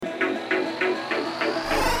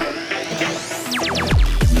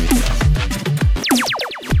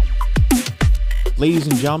Ladies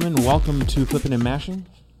and gentlemen, welcome to Flippin' and Mashing.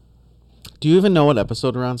 Do you even know what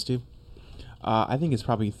episode we're on, Steve? I think it's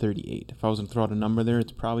probably 38. If I was going to throw out a number there,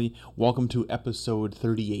 it's probably welcome to episode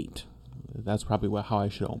 38. That's probably how I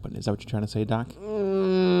should open. Is that what you're trying to say, Doc?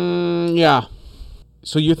 Yeah.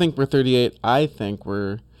 So you think we're 38. I think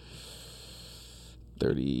we're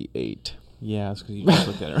 38. Yeah, that's because you just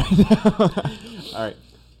looked at it right now. All right.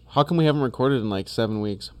 How come we haven't recorded in like 7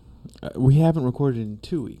 weeks? We haven't recorded in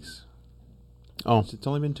 2 weeks. Oh. It's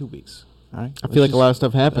only been 2 weeks. All right. I feel like a lot of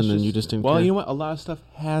stuff happened and you just didn't care. Well, you know what? A lot of stuff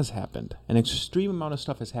has happened. An extreme amount of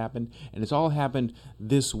stuff has happened, and it's all happened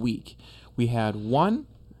this week. We had one.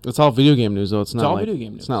 It's all video game news, though. It's not all like, video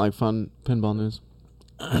game news. It's not like fun pinball news.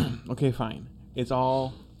 Okay, fine. It's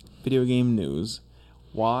all video game news.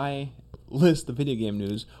 Why list the video game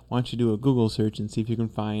news? Why don't you do a Google search and see if you can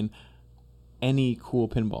find any cool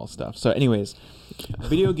pinball stuff. So anyways,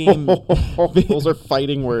 video game... Those are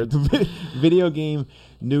fighting words. Video game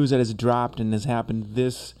news that has dropped and has happened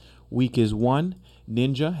this week is one.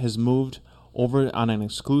 Ninja has moved over on an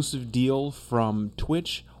exclusive deal from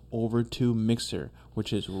Twitch over to Mixer,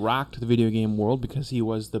 which has rocked the video game world because he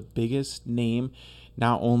was the biggest name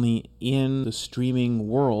not only in the streaming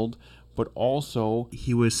world, but also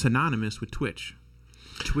he was synonymous with Twitch.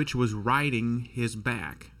 Twitch was riding his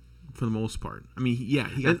back for the most part. I mean, he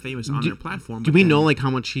got famous on their platform. Do we know like how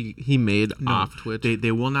much he made off Twitch?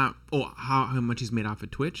 They will not. Oh, how much he's made off of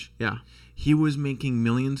Twitch? Yeah. He was making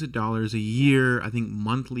millions of dollars a year. I think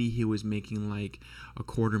monthly he was making like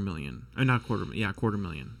 $250,000. Not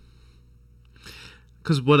 $250,000.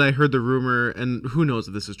 Because what I heard the rumor, and who knows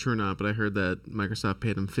if this is true or not, but I heard that Microsoft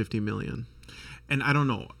paid him $50 million. And I don't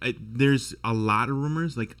know. There's a lot of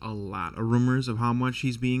rumors of how much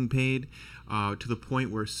he's being paid, to the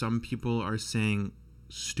point where some people are saying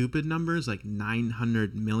stupid numbers like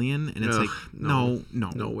 900 million, and it's no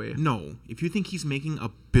way. No, if you think he's making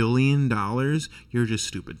 $1 billion, you're just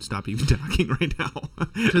stupid. Stop even talking right now.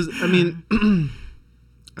 Because I mean,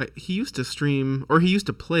 he used to stream, or he used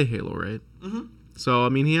to play Halo, right? Mm-hmm. So, I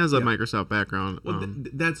mean, he has a Microsoft background. Well,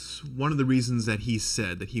 that's one of the reasons that he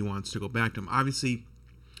said that he wants to go back to him. Obviously,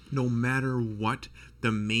 no matter what,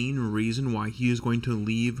 the main reason why he is going to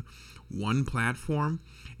leave one platform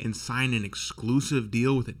and sign an exclusive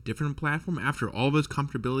deal with a different platform after all of his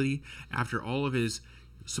comfortability, after all of his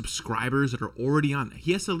subscribers that are already on,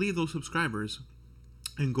 he has to leave those subscribers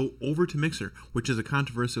and go over to Mixer, which is a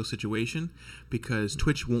controversial situation because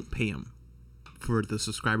Twitch won't pay him for the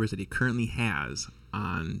subscribers that he currently has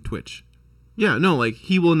on Twitch. Yeah, no, like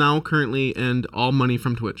he will now currently end all money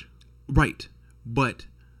from Twitch. Right. But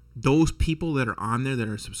those people that are on there that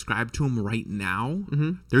are subscribed to him right now,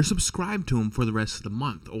 they're subscribed to him for the rest of the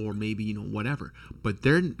month or maybe, whatever. But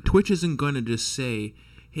Twitch isn't going to just say,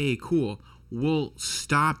 hey, cool, we'll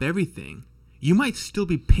stop everything. You might still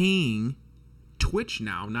be paying Twitch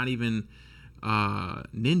now, not even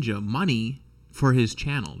Ninja, money for his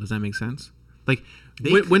channel. Does that make sense? Like,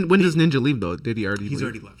 when does Ninja leave, though? Did he already leave? He's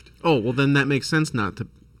already left. Oh, well, then that makes sense not to...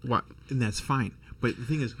 What? And that's fine. But the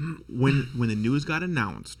thing is, when the news got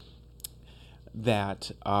announced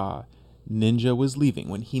that Ninja was leaving,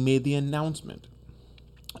 when he made the announcement,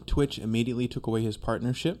 Twitch immediately took away his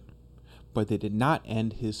partnership, but they did not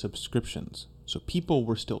end his subscriptions. So people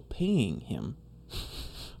were still paying him.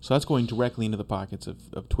 So that's going directly into the pockets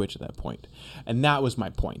of Twitch at that point. And that was my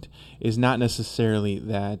point, is not necessarily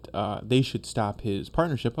that they should stop his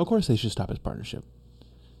partnership. Of course they should stop his partnership.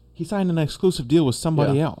 He signed an exclusive deal with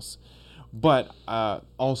somebody else. But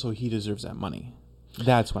also he deserves that money.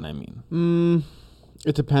 That's what I mean.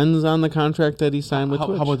 It depends on the contract that he signed with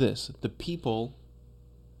Twitch. How about this? The people,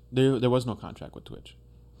 there was no contract with Twitch.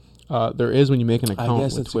 There is when you make an account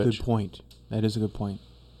with Twitch. I guess that's a good point. That is a good point.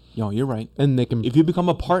 You're right. And they can, if you become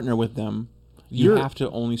a partner with them, you have to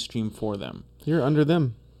only stream for them. You're under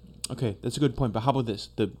them. Okay, that's a good point. But how about this?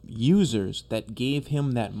 The users that gave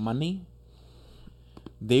him that money,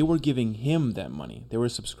 they were giving him that money. They were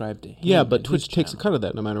subscribed to him. Yeah, but Twitch takes a cut of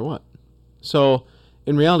that no matter what. So,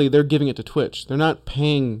 in reality, they're giving it to Twitch. They're not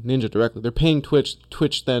paying Ninja directly. They're paying Twitch.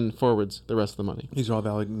 Twitch then forwards the rest of the money. These are all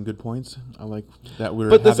valid and good points. I like that we're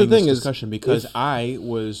having this discussion because I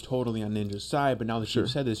was totally on Ninja's side, but now that you've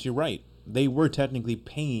said this, you're right. They were technically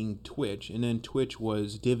paying Twitch, and then Twitch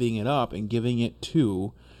was divvying it up and giving it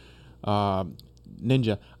to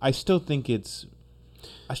Ninja. I still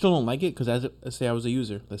don't like it because let's say I was a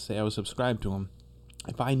user. Let's say I was subscribed to him.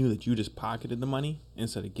 If I knew that you just pocketed the money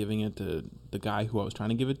instead of giving it to the guy who I was trying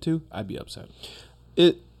to give it to, I'd be upset.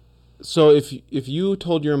 So if you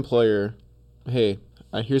told your employer, hey,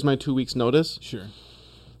 here's my 2 weeks notice. Sure.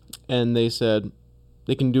 And they said,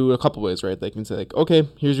 they can do it a couple ways, right? They can say like, okay,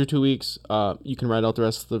 here's your 2 weeks. You can ride out the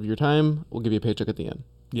rest of your time. We'll give you a paycheck at the end.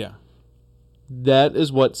 Yeah. That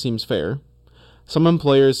is what seems fair. Some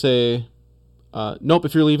employers say, nope,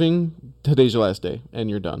 if you're leaving, today's your last day and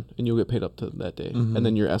you're done and you'll get paid up to that day and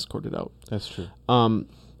then you're escorted out. That's true.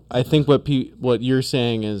 I think what you're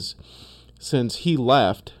saying is, since he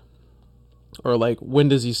left, or like, when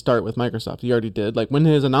does he start with Microsoft? He already did. Like, when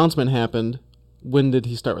his announcement happened, when did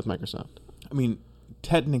he start with Microsoft? I mean,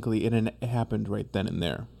 technically, it happened right then and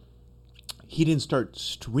there. He didn't start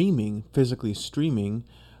physically streaming,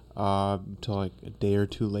 until like a day or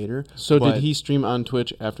two later. So did he stream on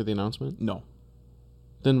Twitch after the announcement? No.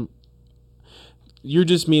 Then you're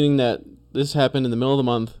just meaning that this happened in the middle of the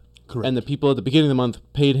month. Correct. And the people at the beginning of the month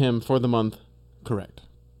paid him for the month. Correct.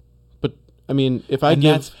 But, I mean, if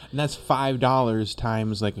that's $5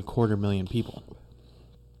 times like 250,000 people.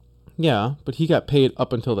 Yeah, but he got paid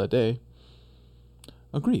up until that day.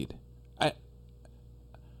 Agreed.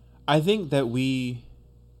 I think that we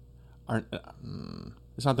aren't...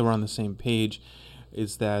 it's not that we're on the same page.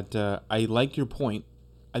 It's that I like your point.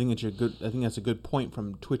 I think that's a good point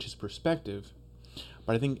from Twitch's perspective.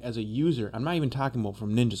 But I think as a user, I'm not even talking about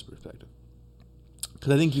from Ninja's perspective,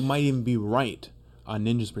 because I think you might even be right on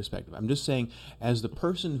Ninja's perspective. I'm just saying, as the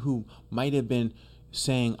person who might have been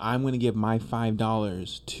saying, I'm going to give my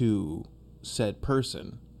 $5 to said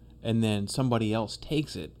person, and then somebody else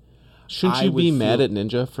takes it. Shouldn't you be mad at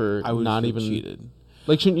Ninja for not even cheated?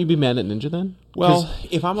 Like, shouldn't you be mad at Ninja then? Well,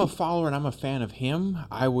 if I'm a follower and I'm a fan of him,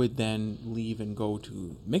 I would then leave and go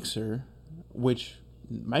to Mixer, which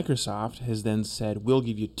Microsoft has then said, we'll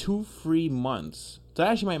give you 2 free months. So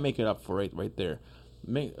that actually might make it up for right there.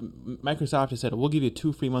 Microsoft has said, we'll give you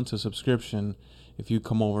 2 free months of subscription if you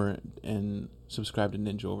come over and subscribe to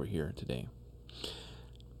Ninja over here today.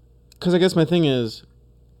 Because I guess my thing is,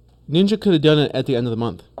 Ninja could have done it at the end of the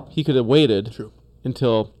month. He could have waited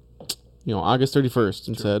until, August 31st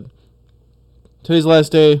and said, today's the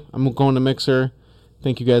last day. I'm going to Mixer.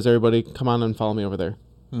 Thank you guys, everybody. Come on and follow me over there.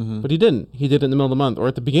 Mm-hmm. But he didn't. He did it in the middle of the month or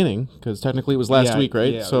at the beginning, because technically it was last week,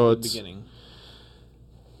 right? Yeah, so it's the beginning.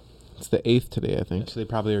 It's the 8th today, I think. So they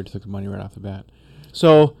probably already took the money right off the bat.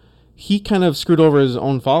 So he kind of screwed over his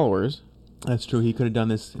own followers. That's true. He could have done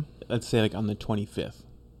this, let's say, like on the 25th.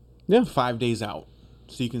 Yeah. 5 days out.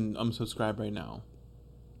 So you can unsubscribe right now.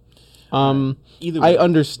 Either way. I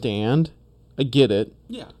understand. I get it.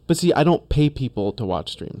 Yeah. But see, I don't pay people to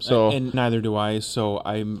watch streams. So and neither do I. So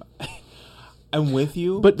I'm with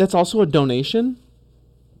you. But that's also a donation.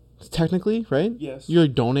 Technically, right? Yes. You're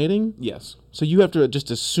donating? Yes. So you have to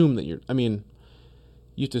just assume that you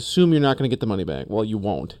have to assume you're not going to get the money back. Well, you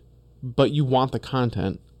won't. But you want the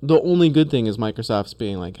content. The only good thing is Microsoft's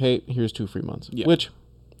being like, hey, here's 2 free months. Yeah. Which,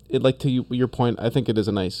 your point, I think it is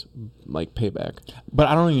a nice, payback. But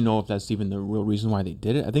I don't even know if that's even the real reason why they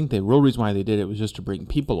did it. I think the real reason why they did it was just to bring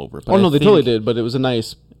people over. But they totally did. But it was a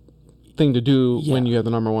nice thing to do when you have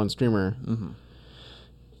the number one streamer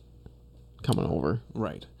coming over.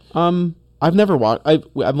 Right. I've never watched. I've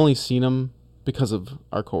only seen him because of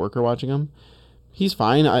our coworker watching him. He's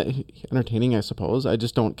fine. Entertaining, I suppose. I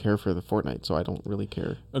just don't care for the Fortnite, so I don't really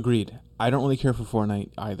care. Agreed. I don't really care for Fortnite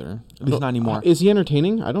either. At least not anymore. Is he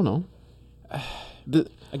entertaining? I don't know.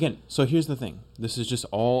 Again, so here's the thing. This is just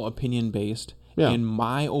all opinion based. Yeah. In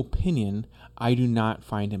my opinion, I do not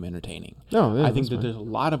find him entertaining. No, yeah, I think that there's a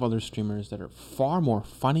lot of other streamers that are far more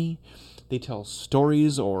funny. They tell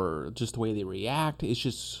stories, or just the way they react. It's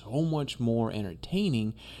just so much more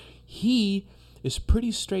entertaining. He is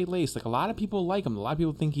pretty straight-laced. Like, a lot of people like him. A lot of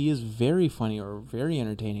people think he is very funny or very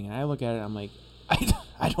entertaining. And I look at it, I'm like,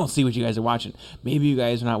 I don't see what you guys are watching. Maybe you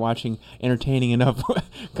guys are not watching entertaining enough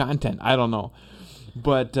content. I don't know.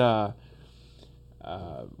 But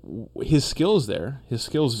his skill's there. His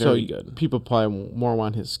skill's very good. People probably more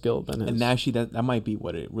want his skill than his... And actually, that might be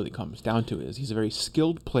what it really comes down to, is he's a very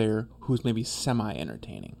skilled player who's maybe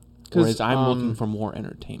semi-entertaining. Whereas I'm looking for more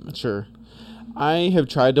entertainment. Sure. I have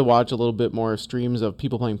tried to watch a little bit more streams of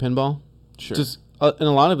people playing pinball. Sure. And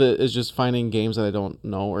a lot of it is just finding games that I don't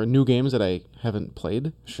know, or new games that I haven't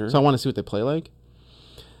played. Sure. So I want to see what they play like.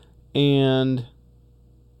 And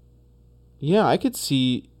yeah, I could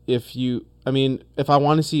see if I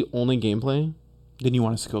want to see only gameplay. Then you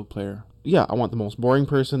want a skilled player. Yeah, I want the most boring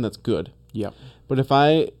person that's good. Yep. But if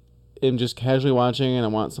I am just casually watching and I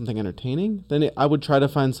want something entertaining, then I would try to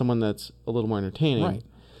find someone that's a little more entertaining. Right.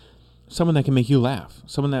 Someone that can make you laugh.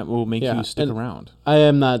 Someone that will make you stick around. I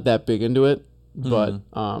am not that big into it, but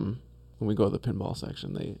when we go to the pinball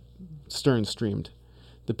section, Stern streamed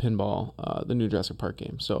the pinball, the new Jurassic Park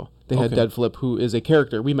game. So they had Dead Flip, who is a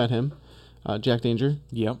character. We met him, Jack Danger.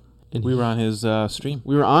 Yep. And We were on his stream.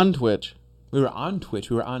 we were on Twitch. We were on Twitch.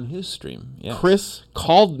 We were on his stream. Yeah. Chris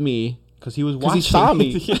called me Because he was because watching. he saw me.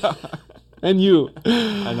 Yeah. And you.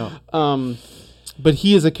 I know. But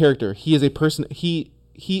he is a character. He is a person. He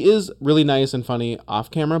is really nice and funny off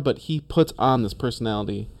camera, but he puts on this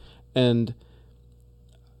personality. And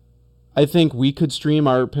I think we could stream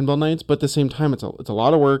our pinball nights, but at the same time, it's a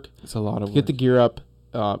lot of work. It's a lot of to work. get the gear up.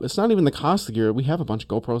 It's not even the cost of the gear. We have a bunch of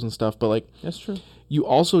GoPros and stuff, but like That's true. you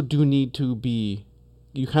also do need to be.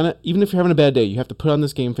 You kind of, even if you're having a bad day, you have to put on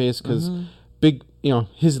this game face because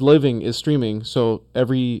his living is streaming. So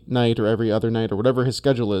every night or every other night or whatever his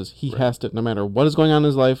schedule is, he has to, no matter what is going on in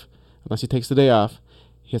his life, unless he takes the day off,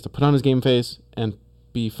 he has to put on his game face and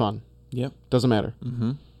be fun. Yep. Doesn't matter.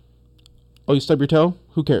 Mm-hmm. Oh, you stub your toe?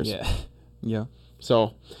 Who cares? Yeah. Yeah.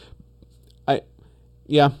 So,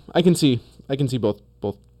 I can see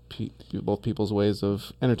both people's ways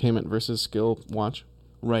of entertainment versus skill watch.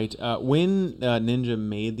 Right. When Ninja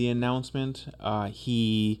made the announcement,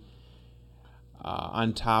 he,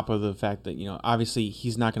 on top of the fact that, obviously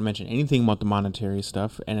he's not going to mention anything about the monetary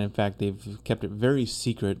stuff, and in fact they've kept it very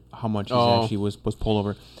secret how much he actually was pulled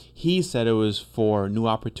over. He said it was for new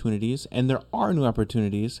opportunities, and there are new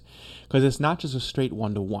opportunities because it's not just a straight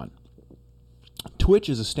one-to-one. Twitch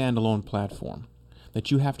is a standalone platform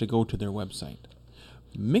that you have to go to their website.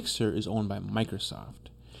 Mixer is owned by Microsoft,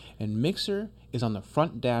 and Mixer is on the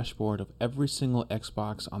front dashboard of every single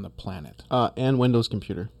Xbox on the planet. And Windows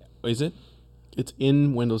computer. Is it? It's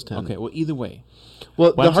in Windows 10. Okay, well, either way.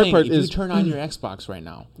 Well, But the I'm hard saying, part if is you turn on your Xbox right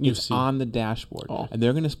now, You it's see. on the dashboard, Oh. and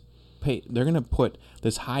they're gonna put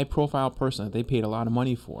this high-profile person that they paid a lot of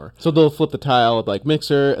money for. so they'll flip the tile of like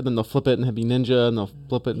Mixer, and then they'll flip it and have be Ninja, and they'll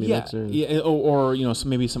flip it and be Mixer. Or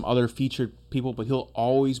maybe some other featured people, but he'll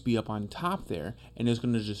always be up on top there, and it's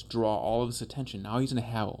gonna just draw all of his attention. Now he's gonna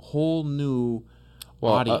have a whole new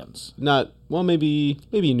audience. Maybe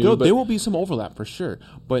new, but There will be some overlap for sure,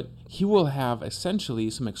 but he will have essentially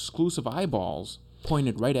some exclusive eyeballs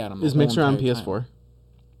pointed right at him. is the whole Mixer on entire PS4? time.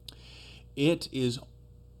 It is.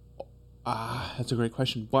 That's a great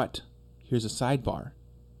question, but here's a sidebar.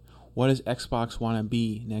 What does Xbox want to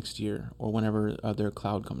be next year or whenever their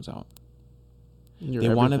cloud comes out? You're They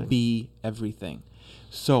want to everything. be everything.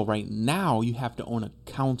 So right now you have to own a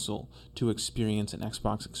console to experience an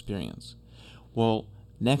Xbox experience. Well,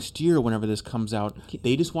 next year whenever this comes out,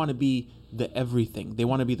 they just want to be the everything. They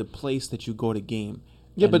want to be the place that you go to game.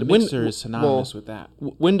 Yeah, And but Mixer is synonymous with that.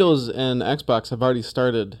 Windows and Xbox have already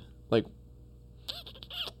started. Like,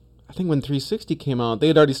 I think when 360 came out, they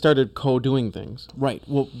had already started co-doing things. Right.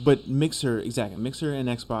 Well, but Mixer and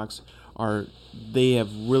Xbox they have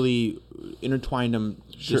really intertwined them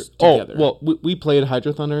just together. Oh, well, we played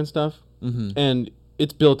Hydro Thunder and stuff, Mm-hmm. and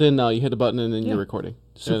it's built in now. You hit a button and then Yeah. you're recording.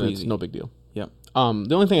 Super and it's easy. no big deal. Yep. The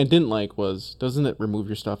only thing I didn't like was, doesn't it remove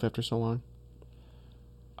your stuff after so long?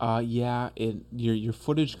 Your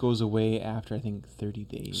footage goes away after I think 30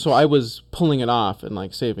 days. So I was pulling it off and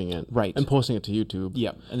like saving it, Right. and posting it to YouTube.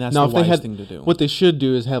 Yep, and that's Now, the if they wise had, thing to do. what they should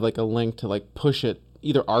do is have like a link to like push it,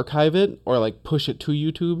 either archive it or like push it to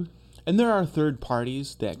YouTube. And there are third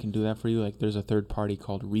parties that can do that for you. Like there's a third party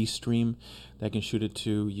called Restream that can shoot it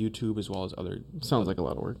to YouTube as well as other. Sounds like a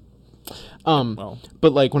lot of work. Well,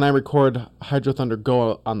 But like when I record Hydro Thunder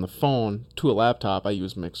Go on the phone to a laptop, I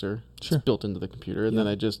use Mixer. Sure. It's built into the computer, and Yeah.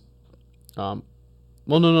 then I just,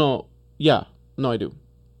 no, yeah, no, I do.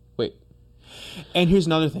 Wait, and here's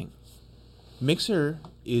another thing. Mixer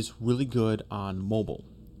is really good on mobile.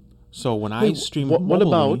 So when I stream, what mobilely-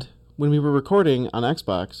 about when we were recording on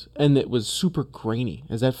Xbox and it was super grainy?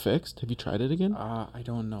 Is that fixed? Have you tried it again? I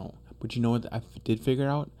don't know, but you know what? I did figure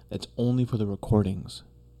out that's only for the recordings.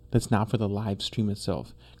 That's not for the live stream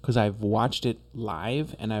itself. Because I've watched it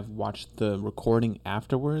live and I've watched the recording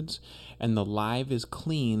afterwards, and the live is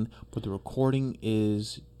clean, but the recording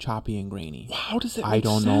is choppy and grainy. How does that I make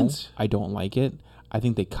don't sense? know. I don't like it. I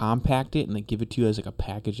think they compact it and they give it to you as like a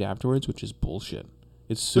package afterwards, which is bullshit.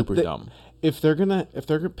 It's super dumb. If they're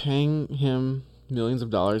paying him millions of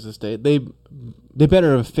dollars this day, they They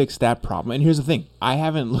better have fixed that problem. And here's the thing: I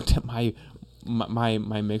haven't looked at my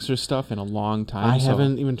Mixer stuff in a long time. I so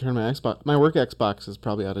haven't even turned my Xbox. My work Xbox is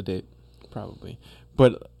probably out of date. probably.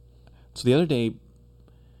 But so the other day,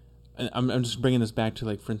 and I'm just bringing this back to,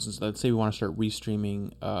 like, for instance, let's say we want to start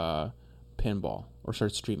restreaming pinball, or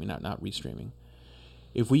start streaming, not restreaming.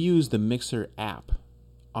 If we use the Mixer app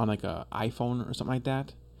on like a iPhone or something like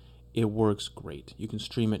that, it works great. You can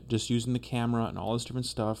stream it just using the camera and all this different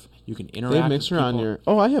stuff. You can interact. They have with Mixer on people. your.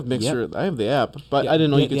 Oh, I have Mixer. Yep. I have the app, but Yeah, I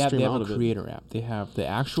didn't know you they could have, stream they have out a of it. creator app. They have the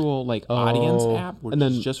actual like audience app, which and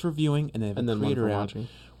then- is just for viewing, and they have and a then one creator for app, watching.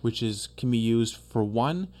 which can be used for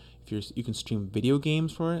one. if you can stream video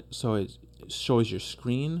games for it, so it shows your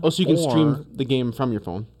screen. Oh, so you can stream the game from your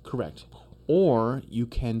phone. Correct. Or you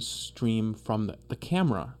can stream from the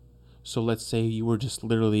camera. So let's say you were just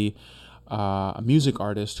literally a music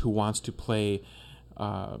artist who wants to play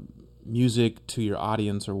music to your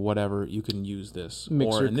audience or whatever, you can use this.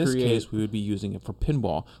 Mixer or in this case, we would be using it for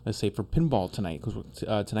pinball. Let's say for pinball tonight,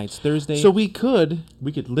 because tonight's Thursday. So we could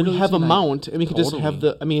literally have tonight, a mount, and we could just have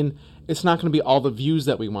the. I mean, it's not going to be all the views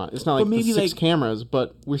that we want. It's not like maybe the 6 cameras,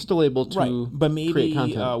 but we're still able to but maybe, create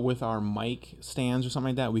content. With our mic stands or something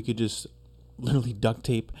like that, we could just literally duct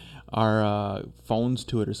tape our phones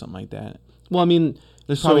to it or something like that. Well, I mean,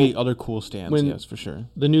 there's probably other cool stands, yes, for sure.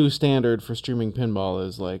 The new standard for streaming pinball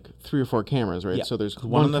is like 3 or 4 cameras, right? Yeah. So there's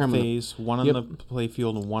one on the face, one on the play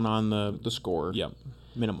field, and one on the score. Yep,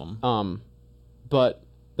 minimum. But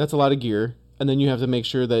that's a lot of gear, and then you have to make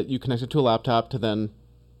sure that you connect it to a laptop to then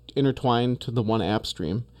intertwine to the one app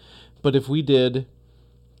stream. But if we did,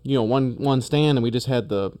 one stand and we just had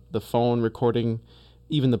the phone recording,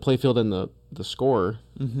 even the play field and the score,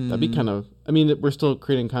 that'd be kind of. I mean, we're still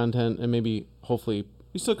creating content, and maybe hopefully.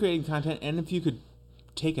 You're still creating content, and if you could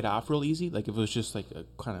take it off real easy, like if it was just like a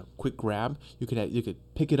kind of quick grab, you could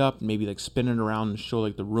pick it up and maybe like spin it around and show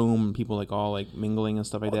like the room and people like all like mingling and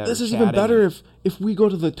stuff like that. This is even better if we go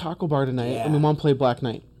to the taco bar tonight and we want to play Black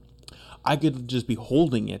Knight. I could just be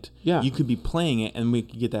holding it. Yeah. You could be playing it, and we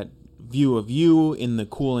could get that view of you in the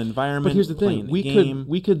cool environment. But here's the thing: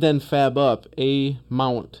 we could then fab up a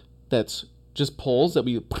mount that's just poles that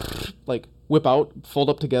we like whip out, fold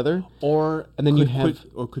up together, and then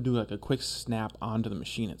could do like a quick snap onto the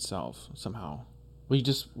machine itself somehow. Well, you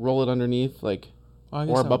just roll it underneath, like,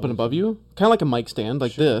 or up and above you, kind of like a mic stand,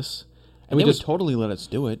 like this, and we just totally let us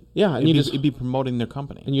do it. Yeah, and it'd be promoting their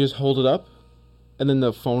company, and you just hold it up, and then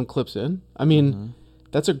the phone clips in. I mean,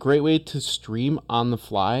 that's a great way to stream on the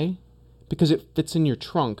fly. Because it fits in your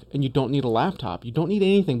trunk, and you don't need a laptop. You don't need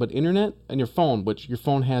anything but internet and your phone, which your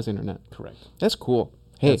phone has internet. Correct. That's cool.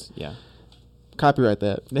 Hey, yeah. Copyright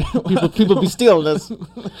that. people be stealing this.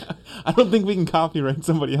 I don't think we can copyright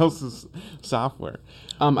somebody else's software.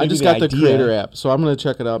 I just got the Creator app, so I'm going to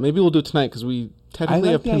check it out. Maybe we'll do it tonight because we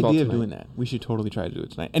technically have pinball tonight. I like the idea of doing that. We should totally try to do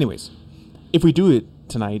it tonight. Anyways, if we do it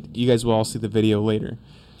tonight, you guys will all see the video later.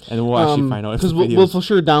 And then we'll actually find out if because we'll for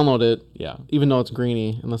sure download it. Yeah, even though it's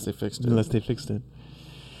grainy, unless they fixed it.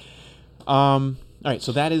 All right,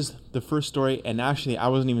 so that is the first story, and actually, I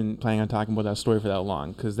wasn't even planning on talking about that story for that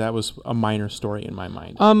long because that was a minor story in my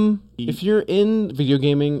mind. If you're in video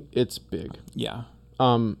gaming, it's big. Yeah.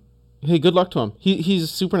 Hey, good luck to him. He's a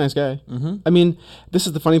super nice guy. Mm-hmm. I mean, this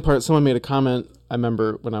is the funny part. Someone made a comment. I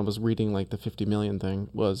remember when I was reading like the 50 million thing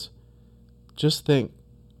was, just think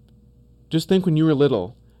when you were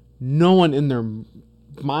little. No one in their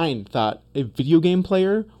mind thought a video game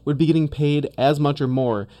player would be getting paid as much or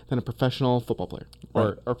more than a professional football player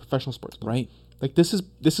or a professional sports player. Right. Like this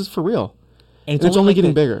is for real. And it's only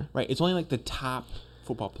getting bigger. Right. It's only like the top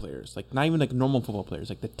football players, like not even like normal football players,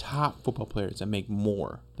 like the top football players that make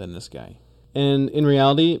more than this guy. And in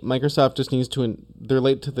reality, Microsoft just needs to. They're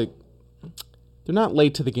not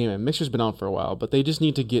late to the game. And Mixer's been out for a while, but they just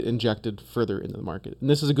need to get injected further into the market. And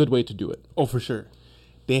this is a good way to do it. Oh, for sure.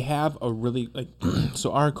 They have a really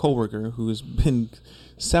so our coworker who has been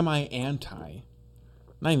semi-anti,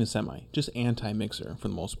 not even semi, just anti-Mixer for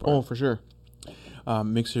the most part. Oh, for sure.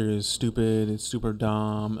 Mixer is stupid. It's super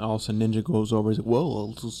dumb. All of a sudden, Ninja goes over. He's like,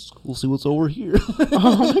 "Well, we'll see what's over here."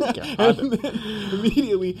 Oh my god! And then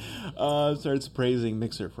immediately starts praising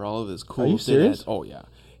Mixer for all of his cool. Are you serious? Oh yeah.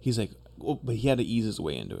 He's like, but he had to ease his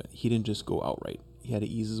way into it. He didn't just go outright. He had to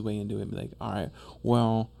ease his way into it and be like, "All right,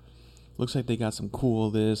 well, looks like they got some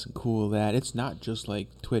cool this and cool that. It's not just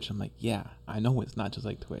like Twitch." I'm like, "Yeah, I know it's not just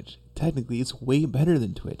like Twitch. Technically, it's way better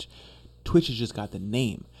than Twitch. Twitch has just got the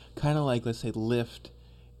name." Kind of like, let's say, Lyft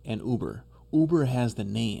and Uber. Uber has the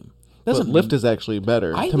name. Lyft is actually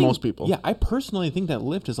better to most people. Yeah, I personally think that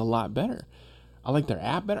Lyft is a lot better. I like their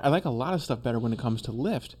app better. I like a lot of stuff better when it comes to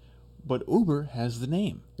Lyft. But Uber has the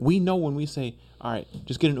name. We know when we say, all right,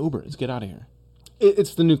 just get an Uber. Let's get out of here.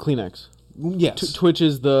 It's the new Kleenex. Yes. Twitch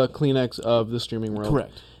is the Kleenex of the streaming world.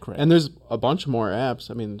 Correct. And there's a bunch more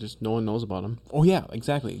apps. I mean, just no one knows about them. Oh, yeah,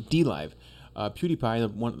 exactly. DLive.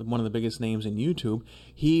 PewDiePie, one of the biggest names in YouTube,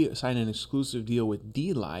 he signed an exclusive deal with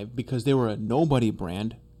DLive because they were a nobody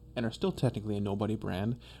brand and are still technically a nobody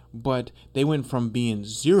brand, but they went from being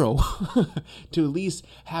zero to at least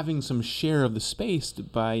having some share of the space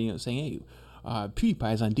by saying, "Hey,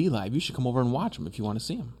 PewDiePie's on DLive. You should come over and watch him if you want to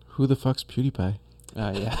see him." Who the fuck's PewDiePie?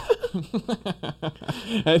 Yeah.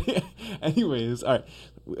 Anyways, all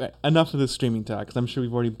right. Enough of this streaming talk because I'm sure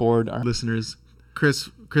we've already bored our listeners Chris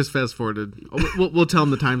fast forwarded. We'll tell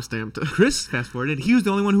him the timestamp. Chris fast forwarded. He was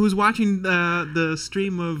the only one who was watching the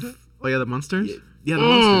stream of. Oh yeah, the Munsters. Yeah, the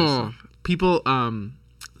Munsters. People,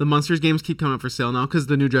 the Munsters games keep coming up for sale now because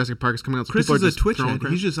the new Jurassic Park is coming out. So Chris is a Twitch head.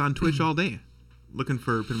 crap. He's just on Twitch all day, looking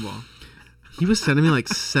for pinball. He was sending me like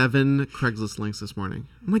 7 Craigslist links this morning.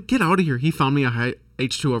 I'm like, get out of here. He found me a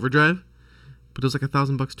H2 Overdrive, but it was like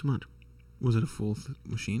 $1,000 too much. Was it a full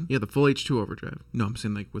machine? Yeah, the full H2 Overdrive. No, I'm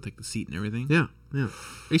saying like with like the seat and everything. Yeah.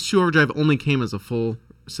 H2 Overdrive only came as a full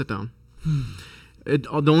sit down. The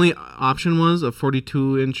only option was a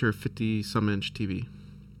 42-inch or 50-some inch TV.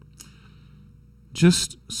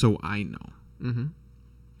 Just so I know, Mm-hmm.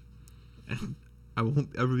 and I won't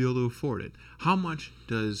ever be able to afford it. How much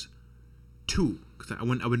does 2? Because I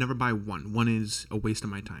would never buy 1. 1 is a waste of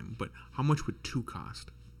my time. But how much would 2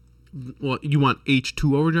 cost? Well, you want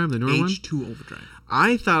H2 Overdrive, the newer one? H2 Overdrive.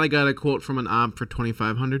 I thought I got a quote from an op for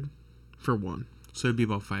 $2,500 for 1. So it'd be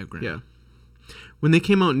about $5,000. Yeah. When they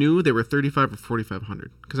came out new, they were $3,500 or $4,500.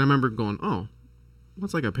 Because I remember going, oh,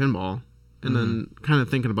 what's like a pinball? And then kind of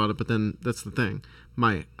thinking about it, but then that's the thing.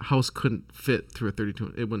 My house couldn't fit through a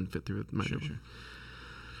 32. It wouldn't fit through my door. Sure.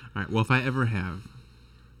 All right. Well, if I ever have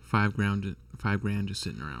 $5,000 just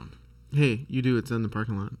sitting around. Hey, you do. It's in the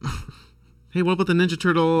parking lot. Hey, what about the Ninja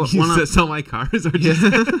Turtle? You sell my cars? Or just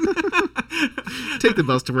Take the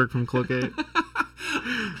bus to work from Cloquet.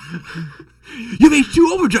 You have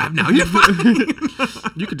H2 Overdrive now. You're fine.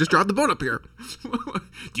 You could just drive the boat up here.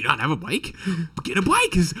 Do you not have a bike? Get a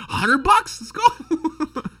bike. It's $100. Let's go.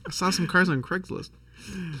 I saw some cars on Craigslist.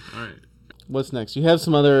 All right. What's next? You have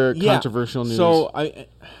some other controversial news. So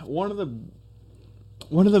one of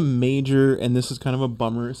the major, and this is kind of a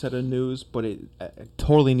bummer set of news, but it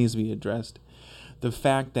totally needs to be addressed. The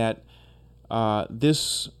fact that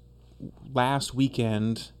this last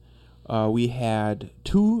weekend we had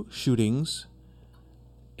 2 shootings,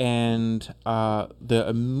 and the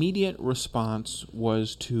immediate response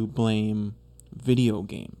was to blame video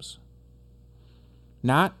games,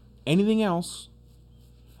 not anything else.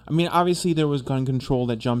 I mean, obviously there was gun control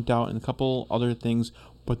that jumped out and a couple other things,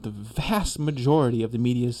 but the vast majority of the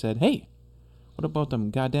media said, hey, what about them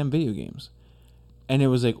goddamn video games? And it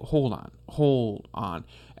was like, hold on.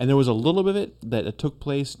 And there was a little bit of it that took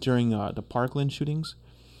place during the Parkland shootings,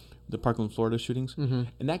 the Parkland, Florida shootings. Mm-hmm.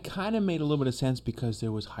 And that kind of made a little bit of sense because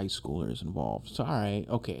there was high schoolers involved. So, all right,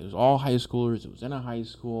 okay, it was all high schoolers. It was in a high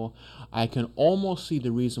school. I can almost see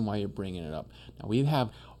the reason why you're bringing it up. Now, we have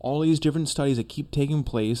all these different studies that keep taking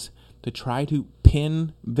place to try to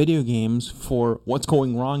pin video games for what's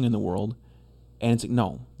going wrong in the world. And it's like,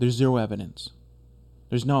 no, there's zero evidence.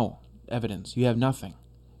 There's no evidence. You have nothing.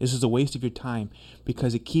 This is a waste of your time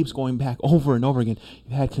because it keeps going back over and over again.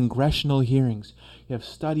 You've had congressional hearings. You have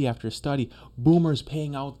study after study. Boomers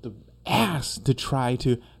paying out the ass to try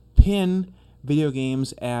to pin video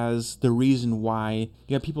games as the reason why.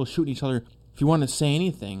 You have people shooting each other. If you want to say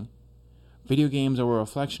anything, video games are a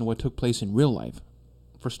reflection of what took place in real life,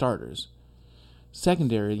 for starters.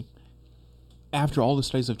 Secondary, after all the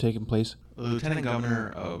studies have taken place, the Lieutenant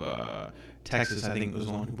Governor of Texas, I think, was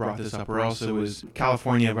the one who brought this up, or else it was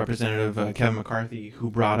California Representative Kevin McCarthy who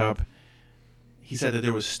brought up, he said that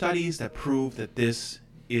there was studies that prove that this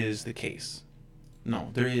is the case. No,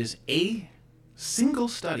 there is a single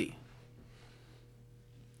study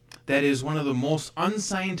that is one of the most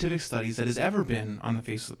unscientific studies that has ever been on the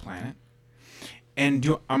face of the planet. And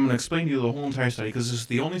I'm going to explain to you the whole entire study because this is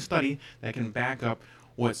the only study that can back up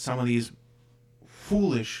what some of these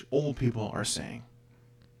foolish old people are saying.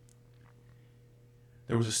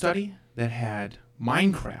 There was a study that had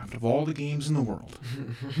Minecraft of all the games in the world.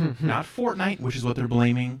 Not Fortnite, which is what they're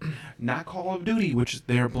blaming. Not Call of Duty, which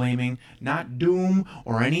they're blaming. Not Doom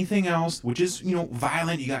or anything else, which is,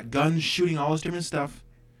 violent. You got guns shooting, all this different stuff.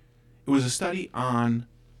 It was a study on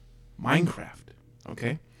Minecraft,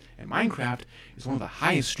 okay? And Minecraft is one of the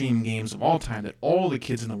highest streamed games of all time that all the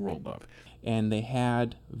kids in the world love. And they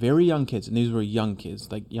had very young kids, and these were young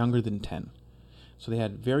kids, like younger than 10. So they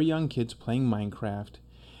had very young kids playing Minecraft,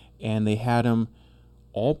 and they had them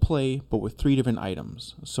all play, but with 3 different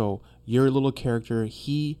items. So your little character,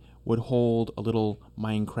 he would hold a little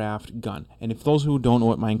Minecraft gun. And if those who don't know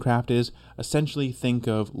what Minecraft is, essentially think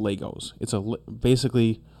of Legos. It's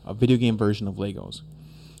basically a video game version of Legos.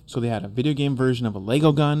 So they had a video game version of a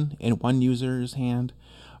Lego gun in one user's hand,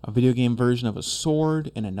 a video game version of a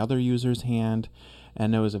sword in another user's hand,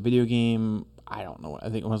 and there was a video game, I don't know, I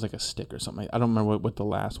think it was like a stick or something. I don't remember what the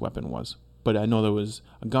last weapon was, but I know there was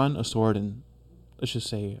a gun, a sword, and let's just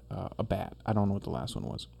say a bat. I don't know what the last one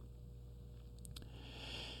was.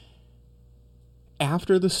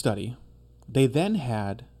 After the study, they then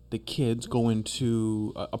had the kids go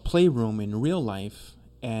into a playroom in real life,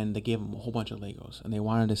 and they gave them a whole bunch of Legos, and they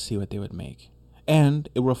wanted to see what they would make. And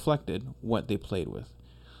it reflected what they played with.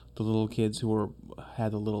 The little kids who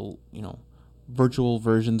had the little, virtual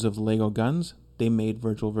versions of the Lego guns, they made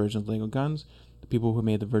virtual versions of Lego guns. The people who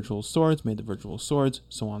made the virtual swords made the virtual swords,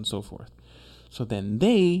 so on and so forth. So then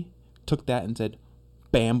they took that and said,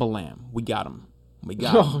 bam, balam, we got them. We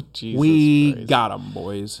got them. Oh, Jesus we Christ. got them,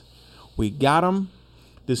 boys. We got them.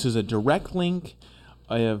 This is a direct link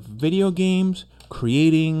of video games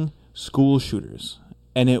creating school shooters.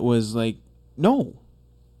 And it was like, no,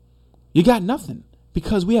 you got nothing,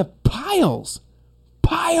 because we have piles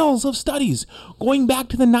of studies going back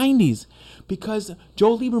to the 90s, because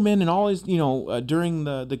Joe Lieberman and all his, during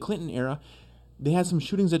the Clinton era, they had some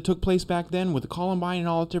shootings that took place back then with the Columbine and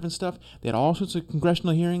all that different stuff. They had all sorts of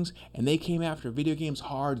congressional hearings, and they came after video games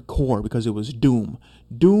hardcore because it was Doom.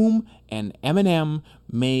 Doom and Eminem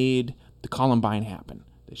made the Columbine happen.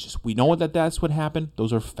 It's just, we know that's what happened.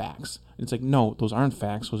 Those are facts. And it's like, no, those aren't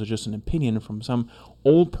facts. Those are just an opinion from some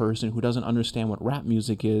old person who doesn't understand what rap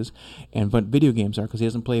music is and what video games are, because he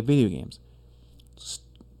doesn't play video games.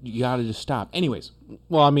 You got to just stop. Anyways.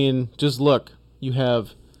 Well, I mean, just look. You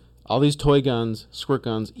have all these toy guns, squirt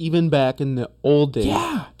guns. Even back in the old days,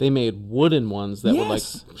 they made wooden ones that would like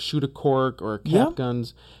shoot a cork or cap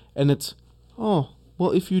guns. And it's, oh,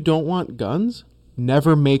 well, if you don't want guns,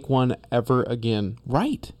 never make one ever again.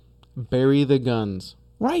 Right. Bury the guns.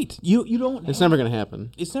 Right. You don't. It's never going to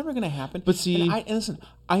happen. It's never going to happen. But see, and listen,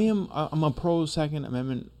 I'm a pro Second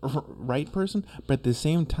Amendment right person, but at the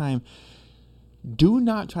same time, do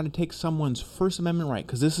not try to take someone's First Amendment right,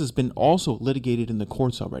 because this has been also litigated in the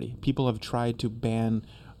courts already. People have tried to ban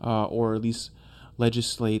or at least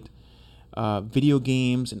legislate video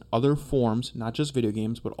games and other forms, not just video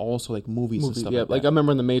games, but also like movies and stuff like that. Like I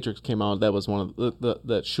remember when The Matrix came out, that was one of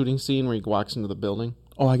the shooting scene where he walks into the building.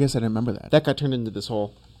 Oh, I guess I didn't remember that. That got turned into this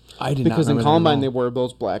whole... I did because not in Columbine they wore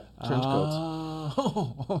those black trench coats.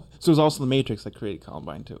 So it was also The Matrix that created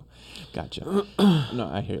Columbine too. Gotcha. No,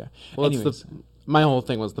 I hear you. Well, anyways. My whole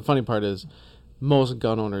thing was, the funny part is, most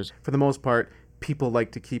gun owners, for the most part, people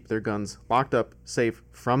like to keep their guns locked up, safe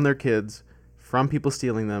from their kids, from people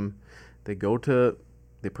stealing them. They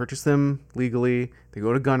purchase them legally. They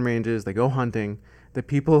go to gun ranges. They go hunting. The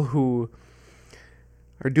people who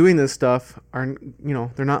are doing this stuff are,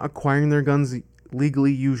 they're not acquiring their guns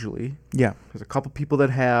legally usually. Yeah. There's a couple people that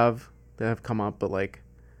have come up, but like,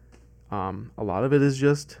 a lot of it is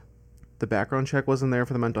just the background check wasn't there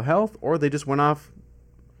for the mental health, or they just went off.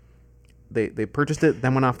 They purchased it,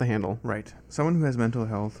 then went off the handle. Right. Someone who has mental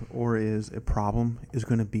health or is a problem is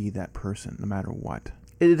going to be that person no matter what.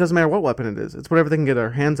 It doesn't matter what weapon it is. It's whatever they can get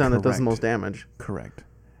their hands on that does the most damage. Correct.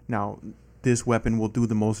 Now, this weapon will do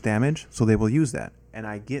the most damage, so they will use that. And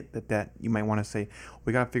I get that you might want to say,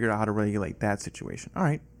 we got to figure out how to regulate that situation. All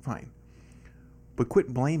right, fine. But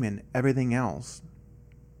quit blaming everything else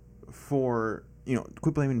for,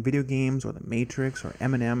 quit blaming video games or the Matrix or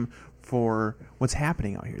Eminem for what's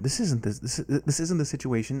happening out here. This isn't the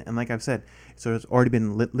situation. And like I've said, so it's already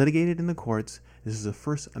been litigated in the courts. This is a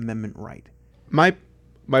First Amendment right.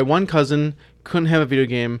 My one cousin couldn't have a video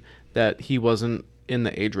game that he wasn't in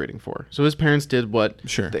the age rating for. So his parents did what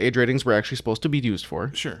the age ratings were actually supposed to be used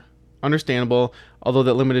for. Sure. Understandable, although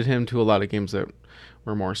that limited him to a lot of games that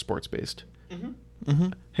were more sports-based. Mm-hmm. Mm-hmm.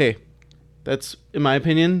 Hey, that's, in my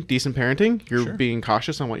opinion, decent parenting. You're being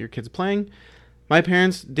cautious on what your kid's playing. My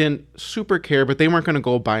parents didn't super care, but they weren't going to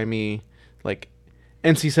go buy me, like,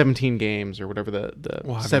 NC-17 games or whatever the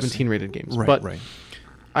 17-rated games. Right, but right.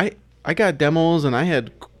 I got demos, and I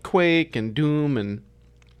had Quake and Doom and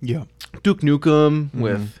Duke Nukem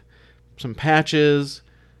with some patches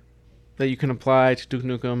that you can apply to Duke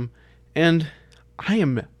Nukem. And I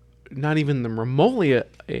am not even remotely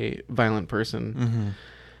a violent person.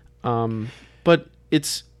 Mm-hmm. But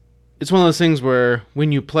it's one of those things where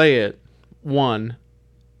when you play it, one,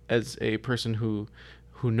 as a person who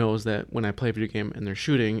knows that when I play a video game and they're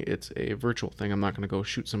shooting, it's a virtual thing. I'm not going to go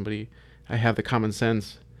shoot somebody. I have the common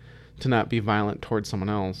sense to not be violent towards someone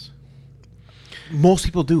else. Most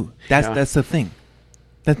people do. That's the thing.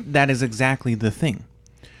 That is exactly the thing.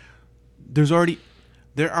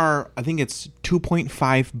 There are, I think it's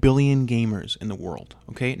 2.5 billion gamers in the world.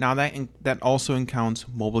 Okay, now that also counts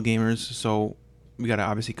mobile gamers, so we got to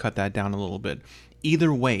obviously cut that down a little bit.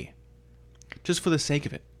 Either way, just for the sake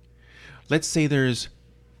of it, let's say there's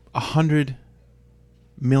 100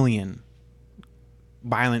 million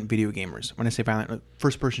violent video gamers. When I say violent,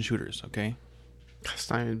 first-person shooters. Okay.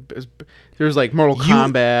 There's like Mortal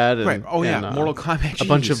Kombat. And, right. Oh, yeah. Mortal Kombat. A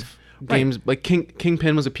bunch of games like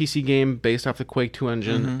Kingpin was a PC game based off the Quake 2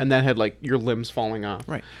 engine, and that had like your limbs falling off.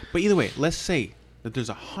 Right. But either way, let's say that there's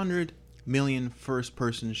 100 million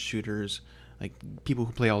first-person shooters, like people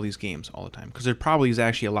who play all these games all the time, because there probably is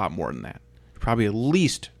actually a lot more than that. Probably at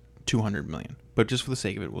least 200 million. But just for the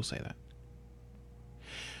sake of it, we'll say that.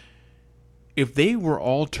 If they were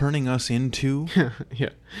all turning us into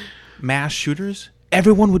mass shooters,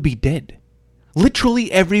 everyone would be dead.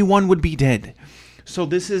 Literally everyone would be dead. So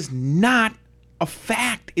this is not a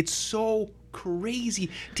fact. It's so crazy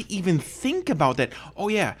to even think about that. Oh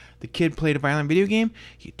yeah, the kid played a violent video game,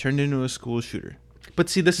 he turned into a school shooter. But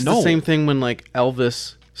see, this is the same thing when like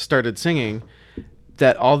Elvis started singing,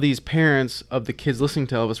 that all these parents of the kids listening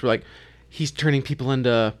to Elvis were like, he's turning people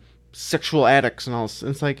into sexual addicts and all this.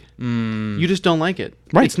 And it's like, you just don't like it.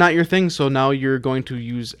 Right. It's not your thing, so now you're going to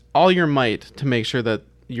use all your might to make sure that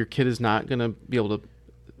your kid is not going to be able to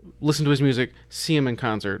listen to his music, see him in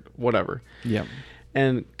concert, whatever. Yeah.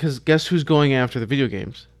 And because guess who's going after the video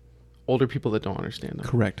games? Older people that don't understand them.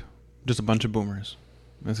 Correct. Just a bunch of boomers.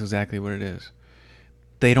 That's exactly what it is.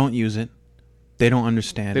 They don't use it. They don't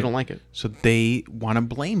understand it. They don't like it. So they want to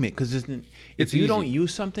blame it. Because if you easy. don't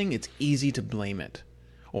use something, it's easy to blame it.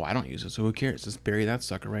 Oh, I don't use it, so who cares? Just bury that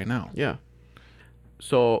sucker right now. Yeah.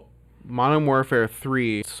 So Modern Warfare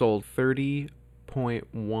 3 sold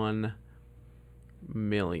 30.1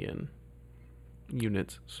 million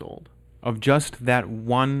units sold. Of just that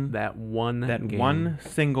one game. one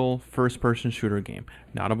single first-person shooter game.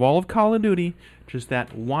 Not of all of Call of Duty, just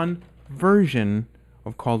that one version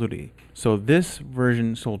of Call of Duty. So this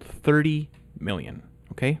version sold 30 million.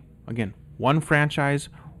 Okay? Again, one franchise,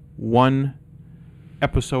 one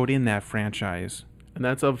episode in that franchise. And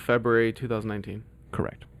that's of February 2019.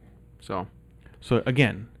 Correct. So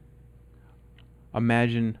again,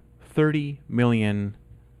 imagine 30 million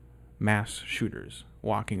mass shooters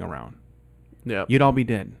walking around. yeah. You'd all be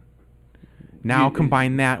dead. Now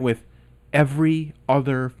combine that with every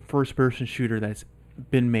other first-person shooter that's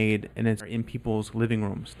been made and it's in people's living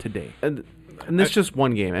rooms today. And this is just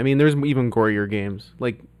one game. I mean, there's even gorier games.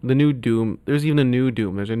 Like the new Doom. There's even a new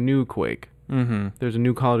Doom. There's a new Quake. Mm-hmm. There's a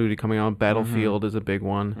new Call of Duty coming out. Battlefield is a big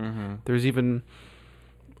one. Mm-hmm. There's even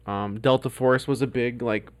Delta Force was a big,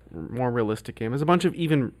 like, more realistic game. There's a bunch of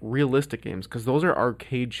even realistic games because those are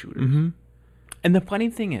arcade shooters. Mm-hmm. And the funny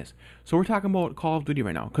thing is, so we're talking about Call of Duty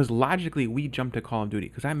right now because logically we jump to Call of Duty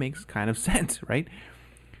because that makes kind of sense, right?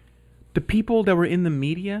 The people that were in the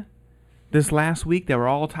media this last week that were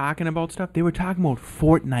all talking about stuff, they were talking about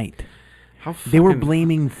Fortnite. They were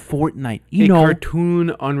blaming Fortnite. A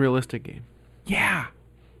cartoon unrealistic game. Yeah.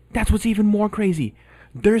 That's what's even more crazy.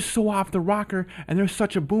 They're so off the rocker and they're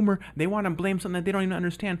such a boomer. They want to blame something that they don't even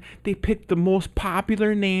understand. They picked the most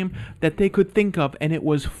popular name that they could think of, and it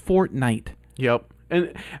was Fortnite. Yep.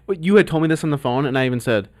 And you had told me this on the phone, and I even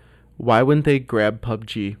said, why wouldn't they grab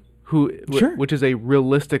PUBG, which is a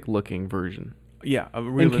realistic-looking version? Yeah.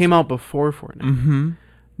 And came out before Fortnite. Mm-hmm.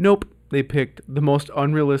 Nope. They picked the most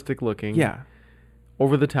unrealistic-looking. Yeah.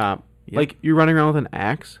 Over the top. Yep. Like, you're running around with an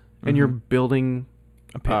axe, and you're building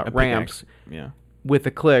A ramps yeah. with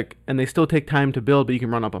a click, and they still take time to build, but you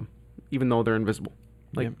can run up them, even though they're invisible.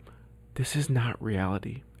 Like, this is not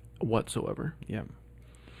reality whatsoever. Yeah.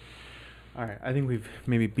 All right, I think we've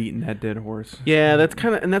maybe beaten that dead horse. Yeah,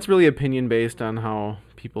 that's really opinion based on how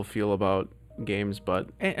people feel about games, but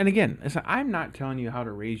And again, listen, I'm not telling you how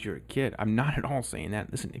to raise your kid. I'm not at all saying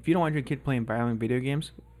that. Listen, if you don't want your kid playing violent video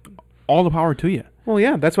games, all the power to you. well,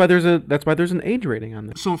 yeah, that's why there's an age rating on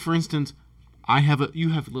this. So, for instance, you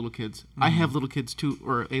have little kids. I have little kids too,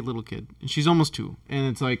 or a little kid, and she's almost 2, and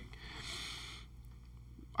it's like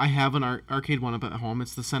I have an arcade one up at home.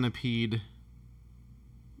 It's the Centipede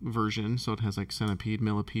version, so it has like Centipede,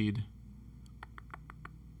 Millipede,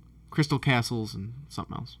 Crystal Castles, and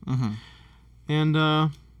something else. Mm-hmm. And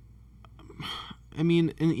I mean,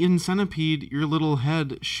 in Centipede, your little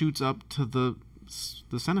head shoots up to the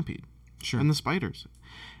centipede, and the spiders,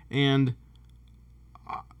 and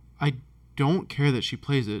I don't care that she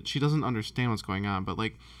plays it. She doesn't understand what's going on, but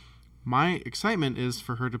like my excitement is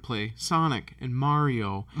for her to play Sonic and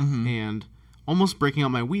Mario and almost breaking out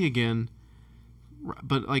my Wii again.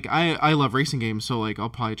 But like I love racing games, so like I'll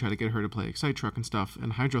probably try to get her to play Excite Truck and stuff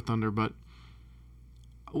and Hydro Thunder. But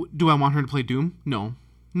do I want her to play Doom? No,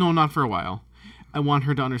 not for a while. I want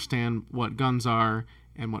her to understand what guns are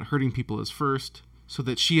and what hurting people is first, so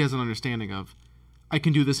that she has an understanding of I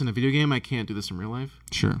can do this in a video game. I can't do this in real life.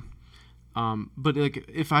 Sure. But like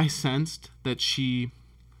if I sensed that she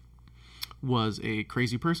was a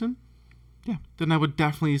crazy person, then I would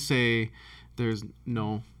definitely say there's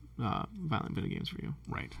no violent video games for you.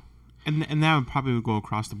 Right. And that would probably go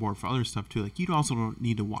across the board for other stuff too. Like, you also don't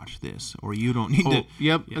need to watch this, or you don't need to.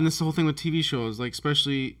 Yep. Yeah. And this is the whole thing with TV shows, like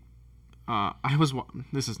especially.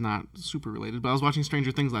 This is not super related, but I was watching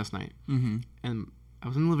Stranger Things last night, and I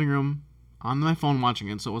was in the living room on my phone watching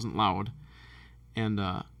it, so it wasn't loud, and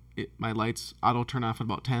my lights auto turn off at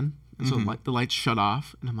about 10, and so the lights shut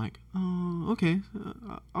off, and I'm like, oh, okay,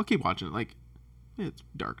 I'll keep watching it. Like, it's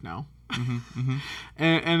dark now,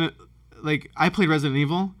 and like, I played Resident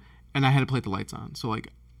Evil, and I had to play the lights on, so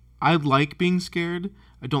like, I like being scared.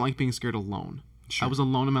 I don't like being scared alone. Sure. I was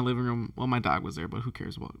alone in my living room. Well, my dog was there, but who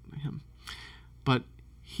cares about him? But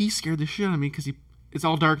he scared the shit out of me because it's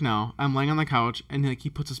all dark now. I'm laying on the couch, and like, he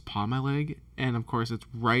puts his paw on my leg, and of course it's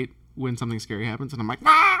right when something scary happens, and I'm like,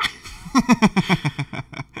 ah!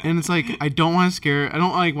 And it's like, I don't want to scare. I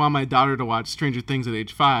don't like want my daughter to watch Stranger Things at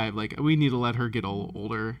age 5. Like, we need to let her get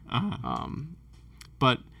older.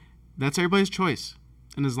 But that's everybody's choice.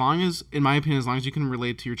 And as long as, in my opinion, as long as you can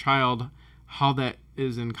relate to your child how that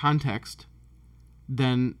is in context,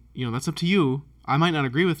 then, you know, that's up to you. I might not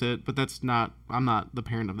agree with it, but I'm not the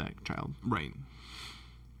parent of that child. Right.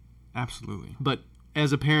 Absolutely. But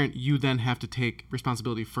as a parent, you then have to take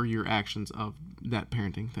responsibility for your actions of that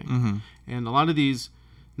parenting thing. And a lot of these,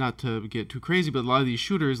 not to get too crazy, but a lot of these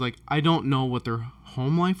shooters, like, I don't know what their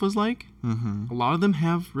home life was like. A lot of them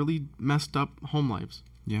have really messed up home lives.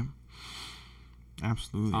 Yeah.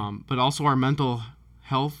 Absolutely. But also our mental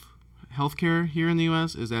healthcare here in the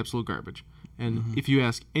U.S. is absolute garbage. And if you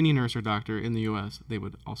ask any nurse or doctor in the U.S., they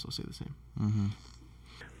would also say the same.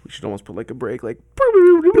 We should almost put like a break, like.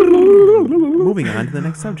 Moving on to the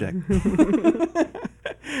next subject.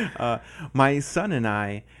 My son and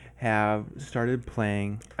I have started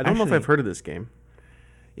playing. I don't know if I've heard of this game.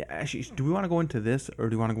 Yeah, actually, do we want to go into this, or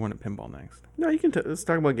do we want to go into pinball next? No, you can. Let's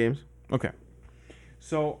talk about games. Okay.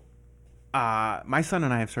 So, my son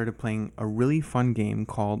and I have started playing a really fun game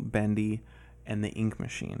called Bendy and the Ink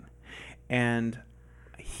Machine. And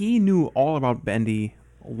he knew all about Bendy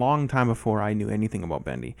a long time before I knew anything about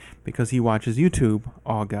Bendy, because he watches YouTube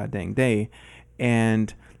all god dang day.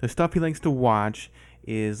 And the stuff he likes to watch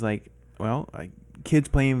is like kids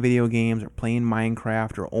playing video games or playing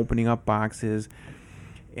Minecraft or opening up boxes.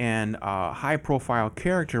 And a high profile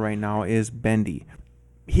character right now is Bendy.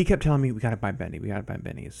 He kept telling me, we gotta buy Bendy.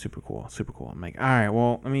 It's super cool. I'm like, all right,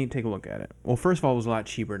 well, let me take a look at it. Well, first of all, it was a lot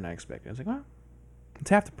cheaper than I expected. I was like, well, it's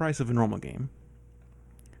half the price of a normal game.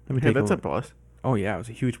 Let me take that's a plus. Oh, yeah, it was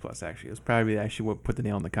a huge plus, actually. It was probably actually what put the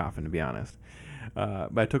nail in the coffin, to be honest.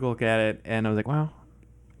 But I took a look at it, and I was like, wow,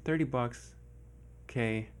 $30.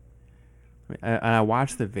 Okay. And I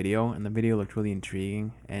watched the video, and the video looked really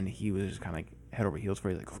intriguing, and he was just kind of like head over heels for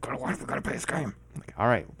it. He's like, we gotta play this game. I'm like, all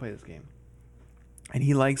right, we'll play this game. And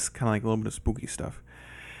he likes kind of like a little bit of spooky stuff.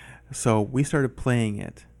 So we started playing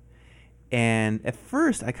it, and at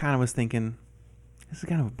first I kind of was thinking, this is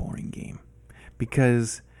kind of a boring game,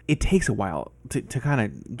 because it takes a while to kind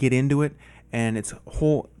of get into it, and it's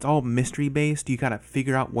all mystery based. You gotta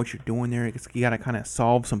figure out what you're doing there. You gotta kind of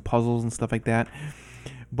solve some puzzles and stuff like that.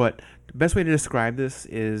 But the best way to describe this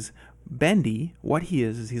is Bendy. What he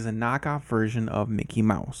is he's a knockoff version of Mickey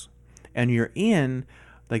Mouse, and you're in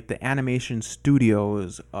like the animation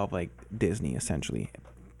studios of like Disney, essentially,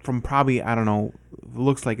 from probably, I don't know,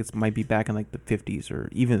 looks like it might be back in like the 50s or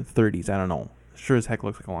even 30s. I don't know. Sure as heck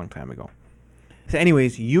looks like a long time ago. So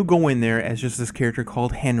anyways, you go in there as just this character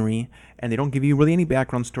called Henry, and they don't give you really any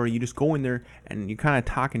background story. You just go in there and you're kind of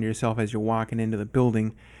talking to yourself as you're walking into the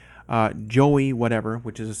building. Joey, whatever,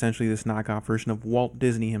 which is essentially this knockoff version of Walt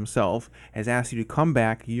Disney himself, has asked you to come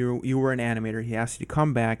back. You were an animator. He asked you to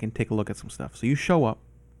come back and take a look at some stuff. So you show up,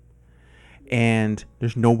 and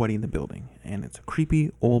there's nobody in the building, and it's a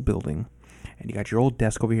creepy old building. And you got your old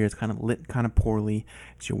desk over here. It's kind of lit kind of poorly.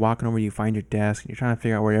 So you're walking over, you find your desk, and you're trying to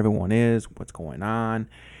figure out where everyone is, what's going on.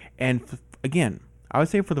 And again, I would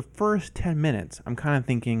say for the first 10 minutes, I'm kind of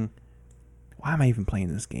thinking, why am I even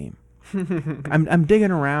playing this game? I'm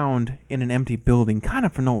digging around in an empty building kind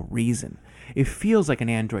of for no reason. It feels like an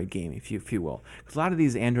Android game, if you will. Because a lot of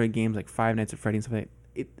these Android games, like Five Nights at Freddy's and stuff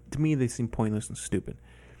like that, to me, they seem pointless and stupid.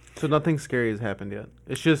 So nothing scary has happened yet.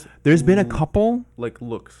 It's just there's been a couple like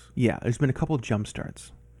looks. Yeah, there's been a couple jump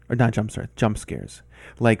starts, or not jump starts, jump scares.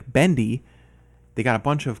 Like Bendy, they got a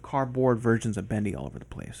bunch of cardboard versions of Bendy all over the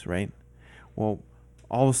place, right? Well,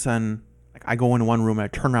 all of a sudden, like I go into one room and I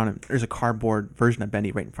turn around and there's a cardboard version of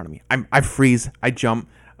Bendy right in front of me. I freeze, I jump.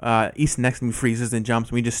 Easton next to me freezes and jumps.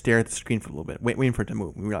 And we just stare at the screen for a little bit, waiting for it to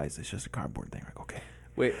move. We realize it's just a cardboard thing. We're like, okay.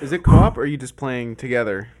 Wait, is it co-op or are you just playing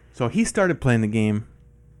together? So he started playing the game.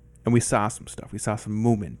 And we saw some stuff. We saw some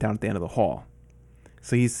movement down at the end of the hall.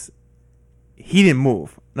 So he didn't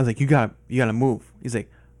move. And I was like, you gotta move. He's like,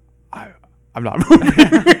 I'm not moving.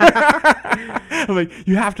 I'm like,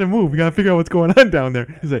 you have to move. We gotta figure out what's going on down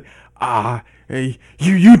there. He's like, hey,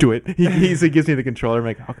 you do it. He gives me the controller. I'm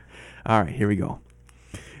like, okay. All right, here we go.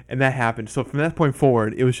 And that happened. So from that point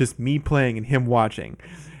forward, it was just me playing and him watching.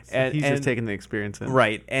 And he's just taking the experience in.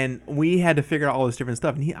 Right. And we had to figure out all this different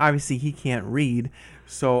stuff. And he can't read.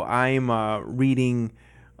 So I'm reading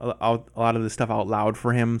a lot of this stuff out loud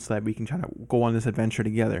for him so that we can try to go on this adventure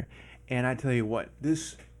together. And I tell you what,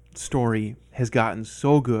 this story has gotten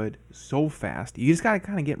so good so fast. You just got to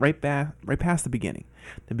kind of get right past the beginning.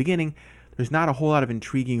 The beginning, there's not a whole lot of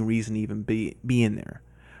intriguing reason to even be in there.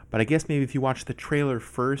 But I guess maybe if you watch the trailer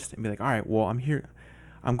first and be like, all right, well,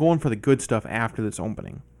 I'm going for the good stuff after this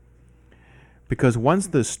opening. Because once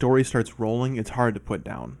the story starts rolling, it's hard to put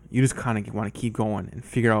down. You just kind of want to keep going and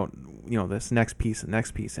figure out, this next piece and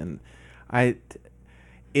next piece. And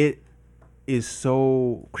it is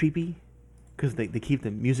so creepy because they keep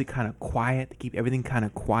the music kind of quiet. They keep everything kind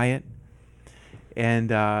of quiet. And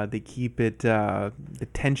they keep it the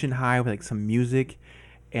tension high with like some music.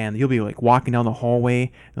 And you'll be like walking down the hallway,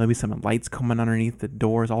 and there'll be some lights coming underneath the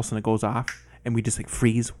doors. All of a sudden it goes off, and we just like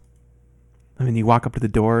freeze. And then you walk up to the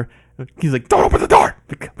door. He's like, "Don't open the door.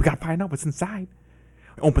 We gotta find out what's inside."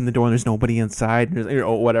 Open the door, and there's nobody inside.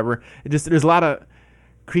 Whatever. There's a lot of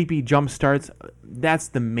creepy jump starts. That's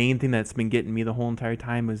the main thing that's been getting me the whole entire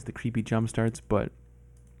time is the creepy jump starts. But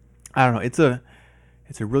I don't know.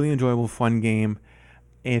 It's a really enjoyable, fun game.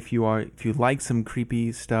 If you like some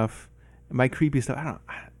creepy stuff. By creepy stuff,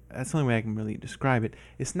 that's the only way I can really describe it.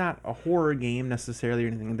 It's not a horror game necessarily or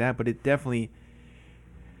anything like that, but it definitely.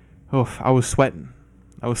 I was sweating.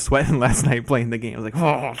 Last night playing the game. I was like,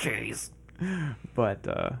 oh, jeez. But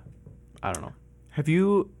I don't know. Have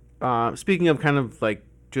you? Speaking of kind of like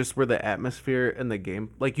just where the atmosphere in the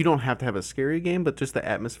game, like you don't have to have a scary game, but just the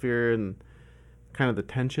atmosphere and kind of the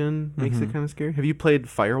tension makes it kind of scary. Have you played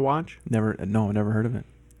Firewatch? Never heard of it.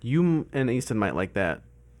 You and Easton might like that.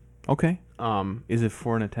 Okay. Is it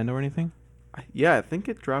for Nintendo or anything? Yeah, I think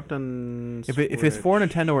it dropped on If it's for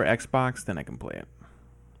Nintendo or Xbox, then I can play it.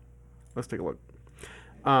 Let's take a look.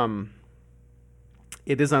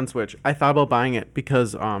 It is on Switch. I thought about buying it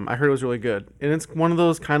because I heard it was really good. And it's one of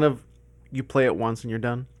those kind of you play it once and you're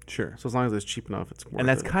done. Sure. So as long as it's cheap enough, it's worth it. And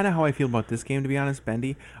that's kind of how I feel about this game, to be honest,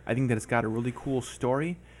 Bendy. I think that it's got a really cool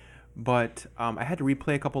story, but I had to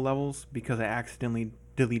replay a couple levels because I accidentally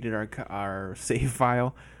deleted our save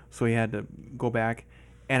file. So we had to go back,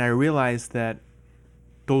 and I realized that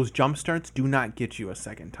those jump starts do not get you a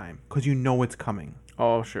second time because you know it's coming.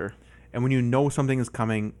 Oh, sure. And when you know something is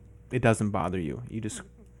coming, it doesn't bother you. You just,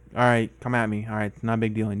 all right, come at me. All right, not a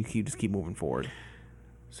big deal, and you just keep moving forward.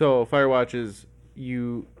 So Firewatch is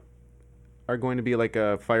you are going to be like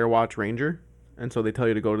a Firewatch ranger, and so they tell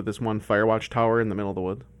you to go to this one Firewatch tower in the middle of the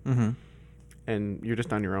woods, and you're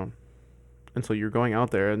just on your own. And so you're going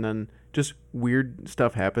out there, and then just weird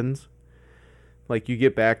stuff happens. Like you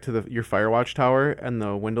get back to your Firewatch tower, and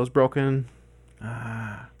the window's broken.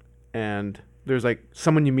 And there's like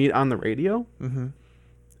someone you meet on the radio,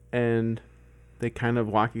 and they kind of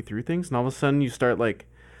walk you through things. And all of a sudden, you start like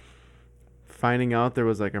finding out there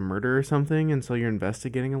was like a murder or something, and so you're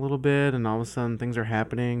investigating a little bit, and all of a sudden things are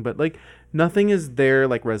happening. But like nothing is there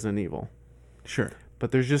like Resident Evil. Sure.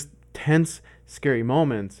 But there's just tense, scary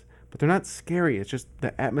moments. But they're not scary. It's just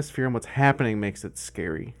the atmosphere and what's happening makes it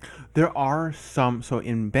scary. There are some... So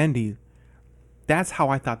in Bendy, that's how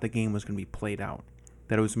I thought the game was going to be played out.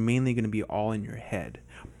 That it was mainly going to be all in your head.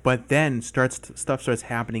 But then stuff starts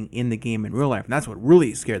happening in the game in real life. And that's what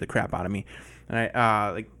really scared the crap out of me. And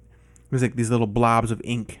it was like these little blobs of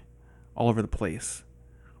ink all over the place.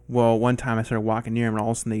 Well, one time I started walking near them, and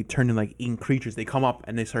all of a sudden they turned into like ink creatures. They come up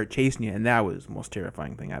and they start chasing you, and that was the most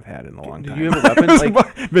terrifying thing I've had in a long time. Do you have a weapon?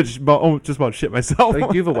 Just about shit myself. Like,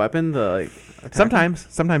 do you have a weapon to like?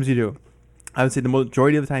 Sometimes you do. I would say the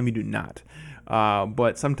majority of the time you do not.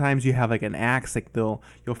 But sometimes you have like an axe. Like you'll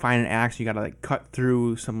find an axe. You gotta like cut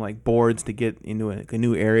through some like boards to get into a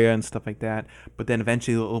new area and stuff like that. But then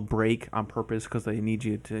eventually it'll break on purpose because they need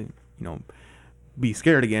you to be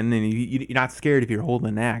scared again, and you're not scared if you're holding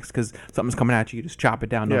an axe because something's coming at you. You just chop it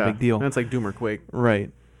down, no big deal. And it's like Doom or Quake,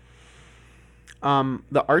 right?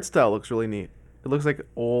 The art style looks really neat. It looks like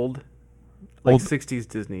old 60s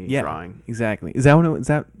Disney drawing. Exactly. Is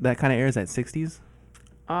that that kind of era? Is that 60s?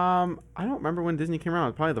 I don't remember when Disney came around.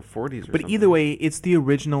 It's probably the 40s. But either way, it's the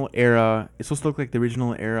original era. It's supposed to look like the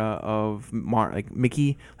original era of like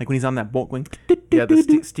Mickey, like when he's on that boat going. Yeah,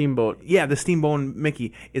 the steamboat. Yeah, the steamboat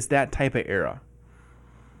Mickey. It's that type of era.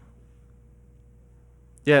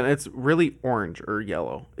 Yeah, and it's really orange or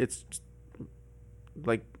yellow. It's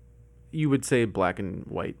like you would say black and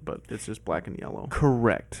white, but it's just black and yellow.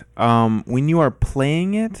 Correct. When you are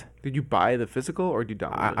playing it, Did you buy the physical or did you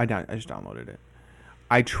download it? I just downloaded it.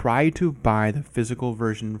 I tried to buy the physical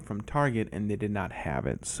version from Target, and they did not have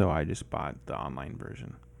it, so I just bought the online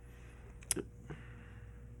version.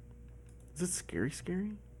 Is it scary?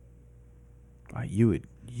 You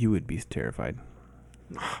would be terrified.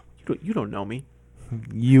 You don't know me.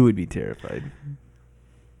 You would be terrified.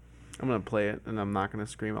 I'm gonna play it, and I'm not gonna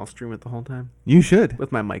scream. I'll stream it the whole time You should.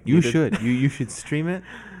 with my mic. You muted. should. You should stream it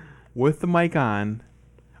with the mic on.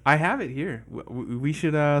 I have it here. We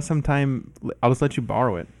should sometime. I'll just let you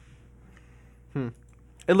borrow it.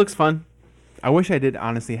 It looks fun. I wish I did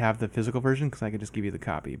honestly have the physical version because I could just give you the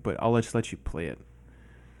copy, but I'll just let you play it.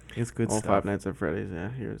 It's good stuff. Five Nights at Freddy's. Yeah,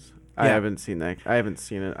 here's. I Yeah. haven't seen that. I haven't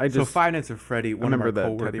seen it. So Five Nights at Freddy, one of our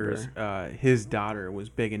remember that teddy coworkers, his daughter was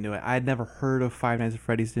big into it. I had never heard of Five Nights at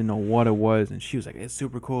Freddy's, didn't know what it was, and she was like, "It's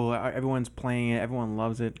super cool. Everyone's playing it. Everyone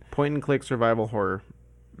loves it." Point and click survival horror.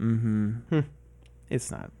 It's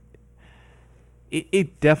not.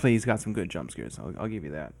 It definitely has got some good jump scares. I'll give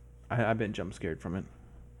you that. I've been jump scared from it.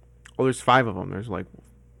 Oh, there's 5 of them. There's like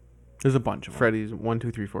There's a bunch of them. Freddy's 1,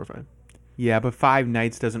 2, 3, 4, 5. Yeah, but Five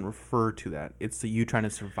Nights doesn't refer to that. It's you trying to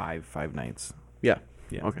survive 5 nights. Yeah.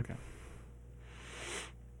 Yeah. Okay.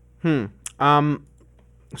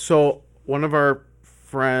 So one of our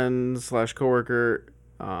friends / coworker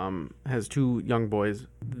has 2 young boys.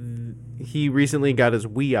 He recently got his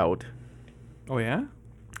Wii out, Oh yeah.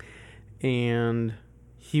 and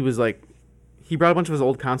he was like, he brought a bunch of his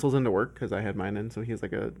old consoles into work because I had mine in. So he has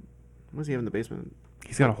like what does he have in the basement?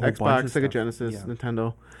 He's got a whole bunch Xbox, of Sega stuff. Genesis, Yeah.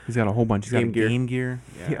 Nintendo. He's got a whole bunch. He's got Game Gear. Game Gear.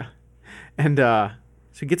 Yeah. And so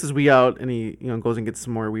he gets his Wii out, and he goes and gets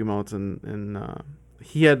some more Wiimotes, and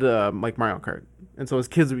he had like Mario Kart, and so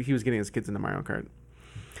he was getting his kids into Mario Kart.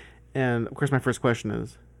 And of course, my first question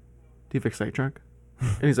is, "Do you have Excite Truck?"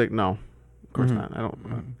 And he's like, "No, of course not. I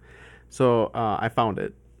don't." So I found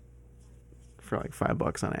it for like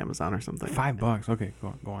 $5 on Amazon or something. $5. Okay,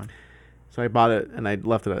 go on. So I bought it, and I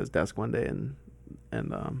left it at his desk one day, and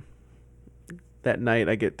that night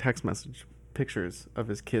I get text message pictures of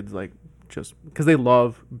his kids, like, just because they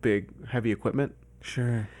love big heavy equipment,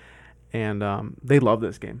 Sure. and they love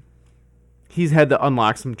this game. He's had to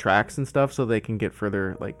unlock some tracks and stuff so they can get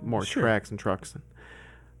further, like more Sure. tracks and trucks,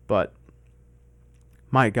 but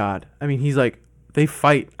my God, I mean, he's like, they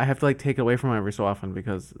fight. I have to like take it away from him every so often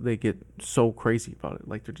because they get so crazy about it.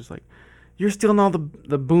 Like, they're just like, "You're stealing all the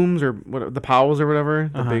booms or what, the POWs or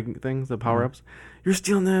whatever, the big things, the power ups. You're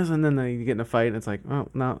stealing this," and then they get in a fight, and it's like, "Oh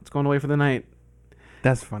no, it's going away for the night."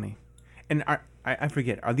 That's funny. And I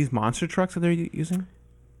forget, are these monster trucks that they're using?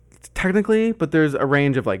 Technically, but there's a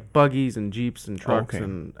range of like buggies and Jeeps and trucks Okay.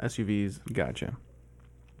 and SUVs. Gotcha.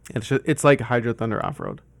 It's like Hydro Thunder off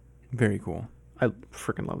road. Very cool. I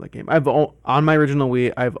freaking love that game. On my original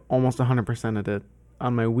Wii, I've almost 100%ed it.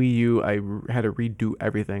 On my Wii U, I had to redo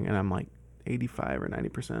everything, and I'm like 85 or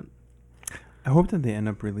 90%. I hope that they end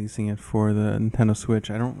up releasing it for the Nintendo Switch.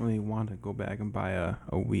 I don't really want to go back and buy a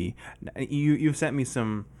Wii. You've sent me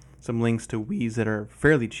some links to Wiis that are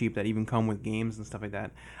fairly cheap that even come with games and stuff like that.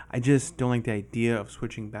 I just don't like the idea of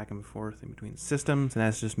switching back and forth in between systems, and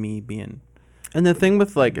that's just me being... And the thing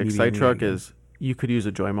with like Maybe Excite Truck maybe. is you could use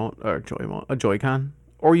a Joy-Con,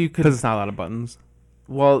 or you could. Because it's not a lot of buttons.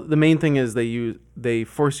 Well, the main thing is they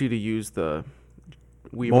force you to use the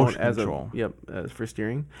Wiimote Motion as control. as for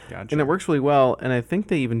steering, Gotcha. and it works really well. And I think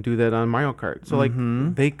they even do that on Mario Kart. So like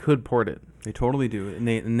they could port it. They totally do. And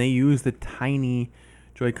they use the tiny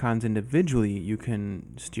Joy-Cons individually. You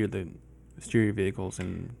can steer your vehicles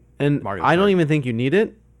and Mario I don't Kart. even think you need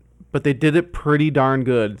it, but they did it pretty darn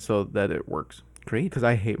good so that it works. Great. Because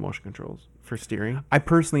I hate motion controls for steering. I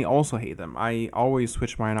personally also hate them. I always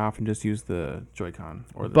switch mine off and just use the Joy-Con.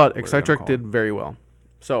 But Excite Truck did very well.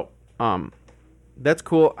 So, that's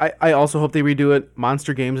cool. I also hope they redo it.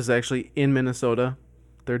 Monster Games is actually in Minnesota.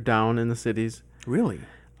 They're down in the cities. Really?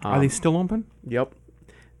 Are they still open? Yep.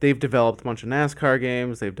 They've developed a bunch of NASCAR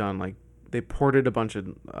games. They've done they ported a bunch of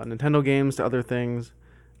Nintendo games to other things.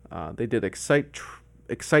 They did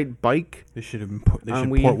Excite Bike. They should have On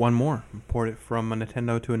Wii. port one more. Port it from a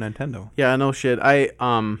Nintendo to a Nintendo. Yeah, no shit. I've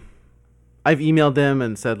emailed them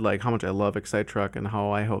and said like how much I love Excite Truck and how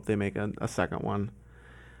I hope they make a second one.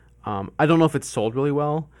 I don't know if it's sold really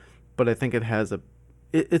well, but I think it has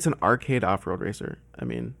it's an arcade off-road racer. I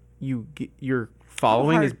mean, your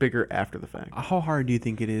following is bigger after the fact. How hard do you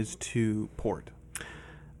think it is to port?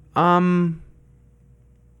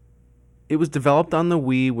 It was developed on the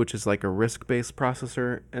Wii, which is like a RISC-based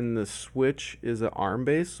processor, and the Switch is an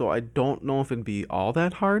ARM-based, so I don't know if it'd be all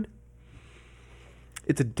that hard.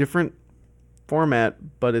 it's a different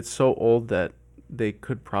format, but it's so old that they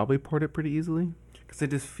could probably port it pretty easily. Because I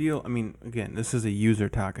just feel, I mean, again, this is a user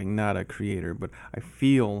talking, not a creator, but I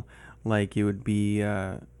feel like it would be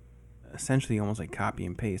essentially almost like copy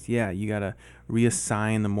and paste. Yeah, you got to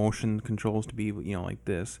reassign the motion controls to be, like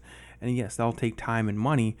this. And yes, that'll take time and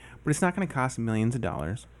money, but it's not going to cost millions of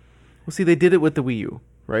dollars. Well, see, they did it with the Wii U,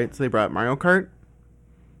 right? So they brought Mario Kart.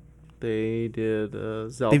 They did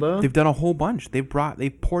Zelda. They've done a whole bunch. They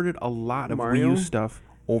ported a lot of Mario? Wii U stuff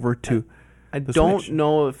over to I the don't Switch.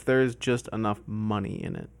 know if there's just enough money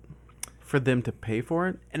in it for them to pay for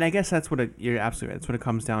it. And I guess that's what you're absolutely right. That's what it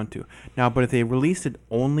comes down to. Now, but if they released it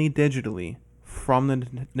only digitally from the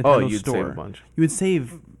Nintendo you'd store, save a bunch. you would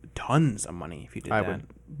save tons of money if you did I that.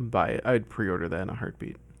 would buy it. I'd pre-order that in a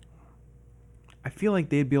heartbeat. I feel like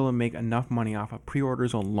they'd be able to make enough money off of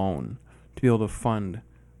pre-orders alone to be able to fund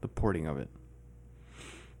the porting of it.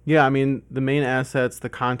 Yeah, I mean, the main assets, the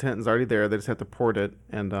content is already there. They just have to port it.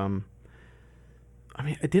 And, I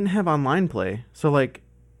mean, it didn't have online play. So, like,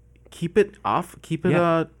 keep it off. Keep it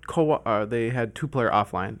they had 2-player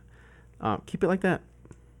offline. Keep it like that.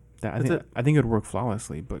 I think it would work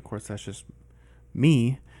flawlessly, but of course that's just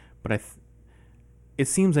me. But it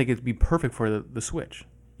seems like it'd be perfect for the Switch.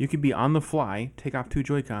 You could be on the fly, take off 2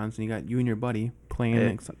 Joy-Cons, and you got you and your buddy playing it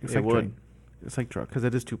would. Excite Truck. Because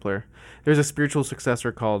it is 2-player. There's a spiritual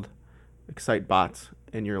successor called Excite Bots,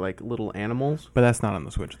 and you're like little animals. But that's not on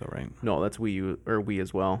the Switch, though, right? No, that's Wii U or Wii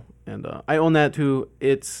as well. And I own that too.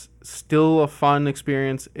 It's still a fun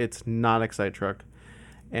experience. It's not Excite Truck.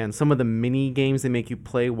 And some of the mini games they make you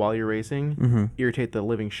play while you're racing irritate the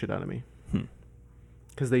living shit out of me.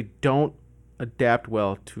 Because they don't adapt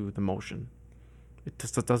well to the motion. It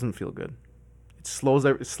doesn't feel good. It slows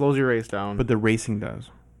your race down. But the racing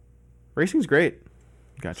does. Racing's great.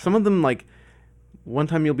 Gotcha. Some of them, like, one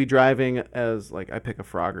time you'll be driving as, like, I pick a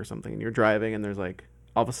frog or something, and you're driving, and there's, like,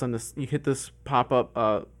 all of a sudden you hit this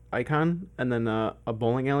pop-up icon, and then a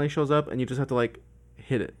bowling alley shows up, and you just have to, like,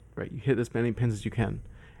 hit it, right? You hit as many pins as you can,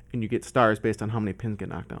 and you get stars based on how many pins get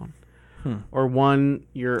knocked down. Or one,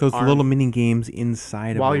 so it's little mini games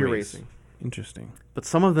inside while of you're race. racing. Interesting. But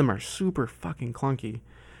some of them are super fucking clunky.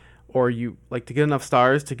 Or you, like, to get enough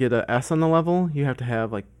stars to get a S on the level, you have to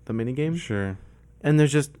have, like, the mini game. Sure. And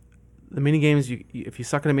there's just the mini games. If you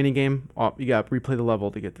suck at a mini game, you got to replay the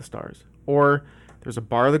level to get the stars. Or there's a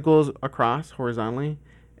bar that goes across horizontally,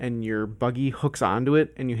 and your buggy hooks onto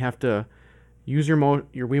it, and you have to use your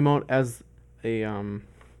Wiimote as a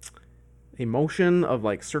motion of,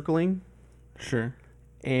 like, circling. Sure.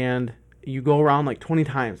 And you go around like 20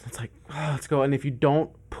 times. It's like, oh, let's go. And if you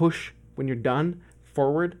don't push when you're done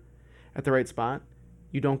forward at the right spot,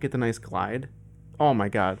 you don't get the nice glide. Oh my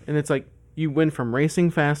God. And it's like you went from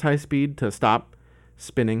racing fast, high speed to stop,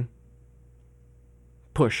 spinning,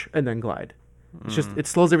 push, and then glide. It's just, it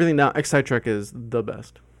slows everything down. Excite Truck is the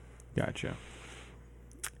best. Gotcha.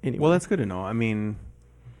 Anyway. Well, that's good to know. I mean,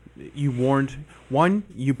 you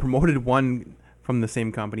promoted one from the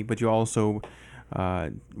same company, but you also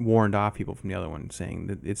warned off people from the other one, saying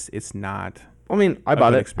that it's not. I mean, I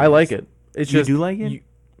bought it. I like it. It's you do like it?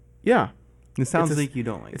 Yeah. It sounds like you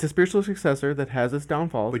don't like it. It's a spiritual successor that has its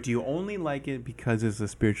downfalls. But do you only like it because it's a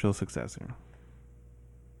spiritual successor?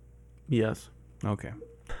 Yes. Okay.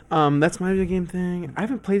 That's my video game thing. I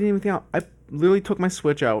haven't played anything else. I literally took my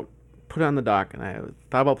Switch out, put it on the dock, and I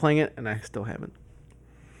thought about playing it, and I still haven't.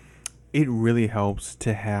 It really helps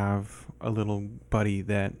to have a little buddy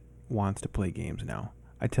that wants to play games now.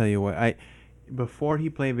 I tell you what, before he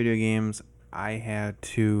played video games, I had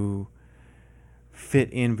to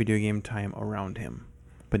fit in video game time around him.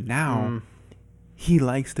 But now he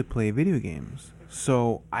likes to play video games.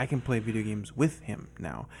 So I can play video games with him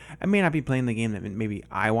now. I may not be playing the game that maybe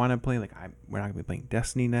I want to play. Like we're not going to be playing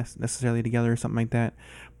Destiny necessarily together or something like that.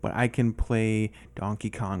 But I can play Donkey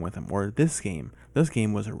Kong with him. Or this game. This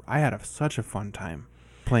game I had such a fun time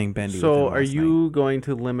playing Bendy with him. So are you going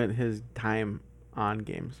to limit his time on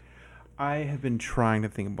games? I have been trying to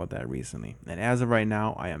think about that recently. And as of right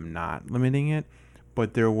now, I am not limiting it.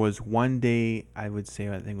 But there was one day, I would say,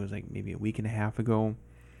 I think it was like maybe a week and a half ago,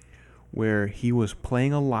 where he was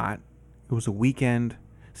playing a lot. It was a weekend.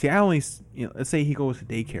 See, let's say he goes to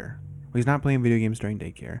daycare. Well, he's not playing video games during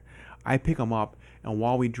daycare. I pick him up, and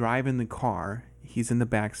while we drive in the car, he's in the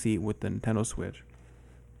back seat with the Nintendo Switch.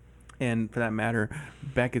 And for that matter,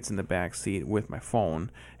 Beckett's in the back seat with my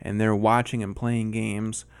phone, and they're watching and playing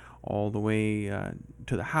games all the way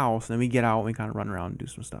to the house. And then we get out and we kind of run around and do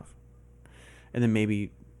some stuff. And then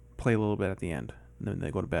maybe play a little bit at the end, and then they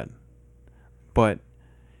go to bed. But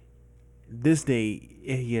this day,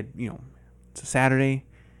 he had, it's a Saturday.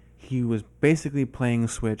 he was basically playing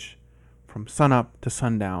Switch from sunup to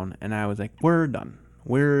sundown, and I was like, we're done.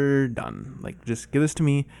 Like, just give this to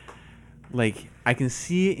me. Like, I can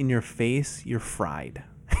see it in your face. You're fried.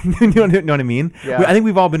 you know what I mean? Yeah. I think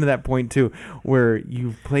we've all been to that point, too, where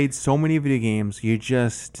you've played so many video games,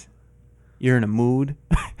 you're in a mood.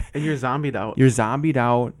 And you're zombied out. You're zombied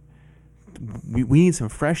out. We need some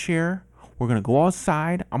fresh air. We're going to go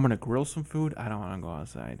outside. I'm going to grill some food. I don't want to go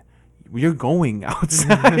outside. You're going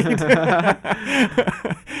outside.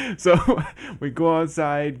 So we go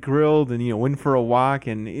outside, grilled, and went for a walk.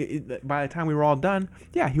 And by the time we were all done,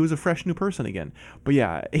 yeah, he was a fresh new person again. But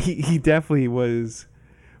yeah, he definitely was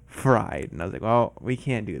fried. And I was like, well, we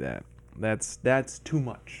can't do that. That's too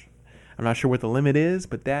much. I'm not sure what the limit is,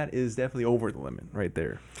 but that is definitely over the limit right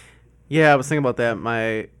there. Yeah, I was thinking about that.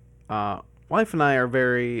 My wife and I are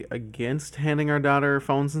very against handing our daughter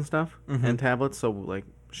phones and stuff and tablets. So like,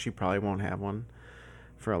 she probably won't have one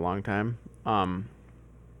for a long time. The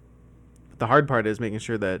hard part is making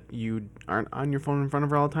sure that you aren't on your phone in front of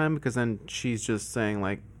her all the time, because then she's just saying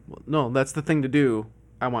like, well, no, that's the thing to do.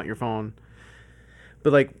 I want your phone.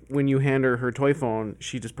 But like, when you hand her toy phone,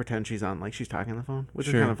 she just pretends she's on, like she's talking on the phone, which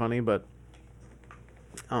is kind of funny. But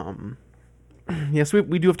yes,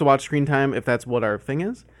 we do have to watch screen time if that's what our thing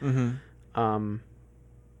is.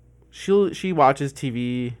 She watches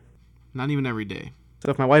TV not even every day. So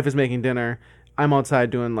if my wife is making dinner, I'm outside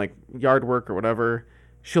doing like yard work or whatever,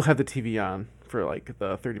 she'll have the TV on for like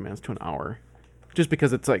the 30 minutes to an hour, just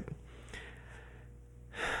because it's like,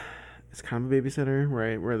 it's kind of a babysitter,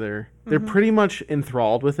 right? Where they're pretty much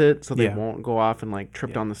enthralled with it, so they won't go off and like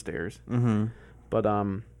trip down the stairs. But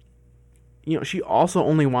she also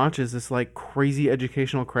only watches this like crazy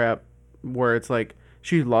educational crap where it's like,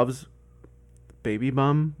 she loves Baby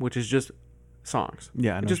Bum, which is just songs.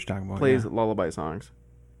 Yeah, I know it just what you're talking about. Plays lullaby songs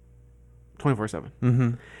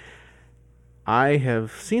 24/7. I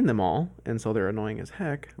have seen them all, and so they're annoying as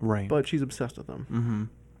heck. Right. But she's obsessed with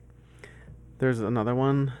them. There's another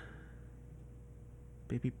one,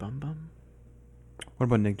 Baby Bum Bum. What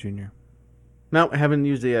about Nick Jr.? No, I haven't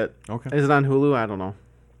used it yet. Okay. Is it on Hulu? I don't know.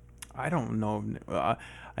 I don't know.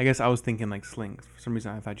 I guess I was thinking like Sling. For some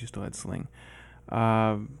reason, I thought you still had Sling.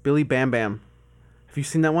 Billy Bam Bam. Have you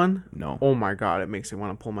seen that one? No. Oh my god, it makes me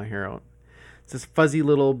want to pull my hair out. It's this fuzzy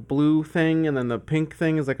little blue thing, and then the pink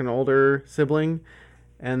thing is like an older sibling,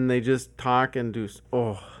 and they just talk and do.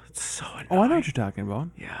 Oh, it's so annoying. Oh, I know what you're talking about.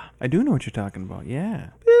 Yeah. I do know what you're talking about.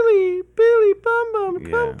 Yeah. Billy Bum Bum,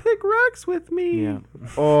 come pick rocks with me. Yeah.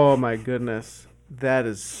 Oh my goodness, that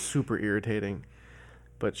is super irritating.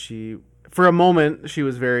 But for a moment, she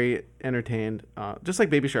was very entertained. Just like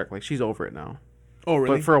Baby Shark, like she's over it now. Oh,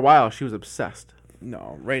 really? But for a while, she was obsessed.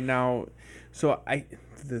 No, right now. So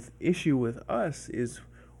the issue with us is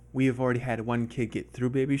we have already had one kid get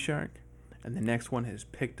through Baby Shark, and the next one has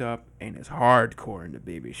picked up and is hardcore into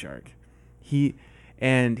Baby Shark. He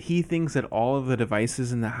thinks that all of the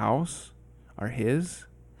devices in the house are his,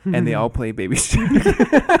 and they all play Baby Shark.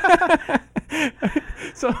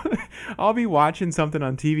 So I'll be watching something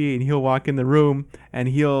on TV, and he'll walk in the room, and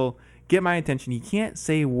he'll get my attention. He can't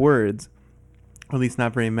say words, or at least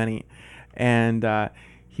not very many, and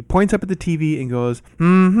he points up at the TV and goes,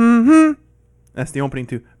 That's the opening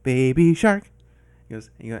to Baby Shark. He goes,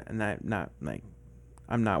 and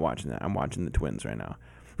I'm not watching that. I'm watching the twins right now.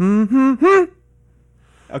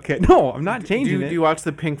 Okay, no, I'm not changing it. Do you watch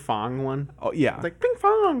the Pink Fong one? Oh yeah, it's like Pink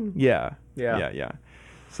Fong. Yeah.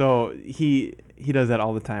 So he does that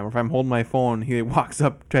all the time. Or if I'm holding my phone, he walks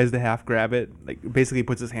up, tries to half grab it, like basically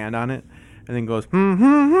puts his hand on it, and then goes,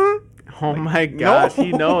 Oh my gosh,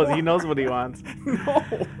 no. He knows what he wants. No.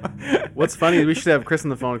 What's funny is we should have Chris on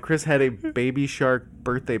the phone. Chris had a Baby Shark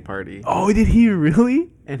birthday party. Oh, did he really?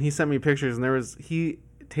 And he sent me pictures, and he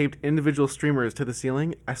taped individual streamers to the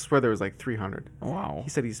ceiling. I swear there was like 300. Wow. He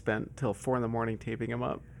said he spent till 4 a.m. taping them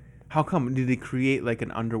up. How come? Did he create like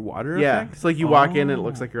an underwater effect? It's like you walk in and it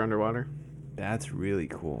looks like you're underwater. That's really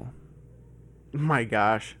cool. My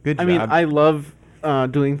gosh. Good job. I mean, I love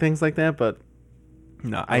doing things like that, but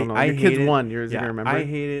no, I don't know. Your Your kid's one. You're gonna remember. I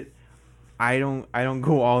hate it. I don't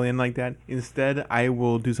go all in like that. Instead, I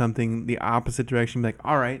will do something the opposite direction. Be like,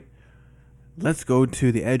 all right, let's go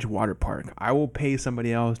to the Edge Water Park. I will pay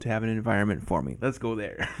somebody else to have an environment for me. Let's go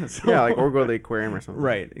there. Or go to the aquarium or something.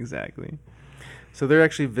 Right, exactly. So they're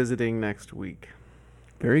actually visiting next week.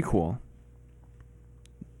 Very cool.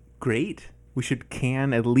 Great. We should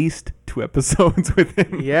can at least 2 episodes with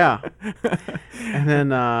him. Yeah. And then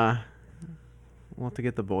we'll have to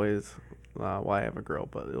get the boys. Well, I have a girl,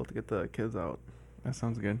 but we'll have to get the kids out. That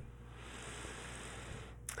sounds good.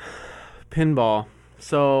 Pinball.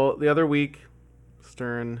 So the other week,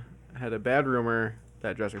 Stern had a bad rumor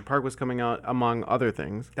that Jurassic Park was coming out, among other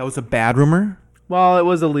things. That was a bad rumor? Well, it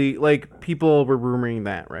was a leak. Like, people were rumoring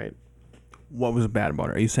that, right? What was bad about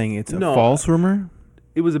it? Are you saying it's a No. false rumor?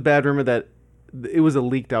 It was a bad rumor that it was a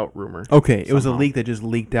leaked out rumor. Okay, it was a somehow. leak that just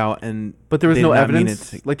leaked out, and But there was they no did not mean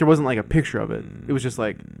evidence. it to- Like, there wasn't like a picture of it. It was just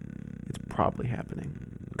like, it's probably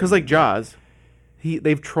happening. Because like Jaws,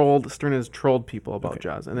 Stern has trolled people about Okay.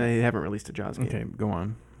 Jaws, and they haven't released a Jaws game. Okay, go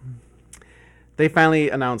on. They finally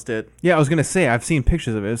announced it. Yeah, I was gonna say I've seen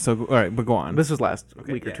pictures of it. So all right, but go on. This was last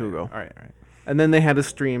Okay, week or yeah, two ago. All right. And then they had a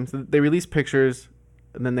stream. So they released pictures,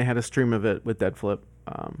 and then they had a stream of it with Dead Flip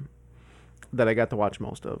that I got to watch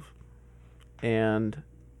most of. And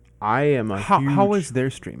I am a How was their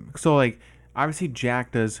stream? So like, obviously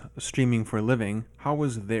Jack does streaming for a living. How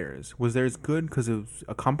was theirs? Was theirs good because it was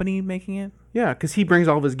a company making it? Yeah, because he brings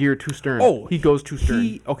all of his gear to Stern. Oh, he goes to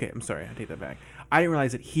Stern. Okay, I'm sorry. I take that back. I didn't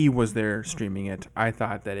realize that he was there streaming it. I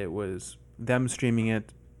thought that it was them streaming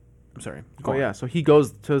it. I'm sorry. Go Oh on. yeah, so he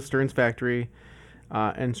goes to Stern's factory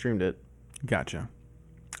and streamed it. Gotcha.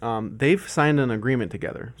 They've signed an agreement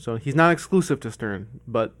together, so he's not exclusive to Stern,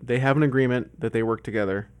 but they have an agreement that they work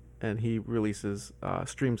together, and he releases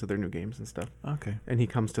streams of their new games and stuff, Okay. and he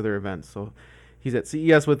comes to their events. So he's at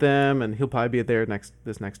CES with them, and he'll probably be there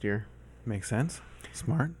this next year. Makes sense.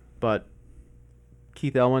 Smart. But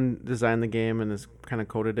Keith Elwin designed the game and has kind of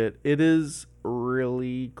coded it. It is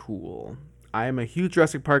really cool. I am a huge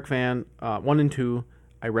Jurassic Park fan, 1 and 2.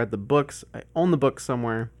 I read the books. I own the books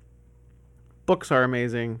somewhere. Books are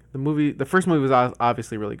amazing. The first movie was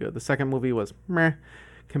obviously really good. The second movie was meh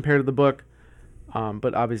compared to the book.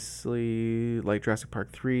 But obviously, like Jurassic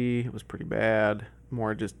Park 3, it was pretty bad.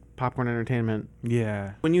 More just popcorn entertainment.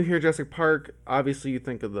 Yeah. When you hear Jurassic Park, obviously you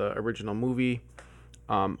think of the original movie.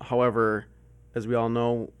 However, as we all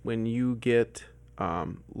know, when you get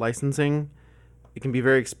licensing, it can be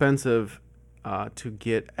very expensive to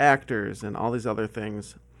get actors and all these other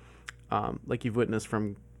things, like you've witnessed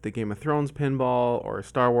from the Game of Thrones pinball or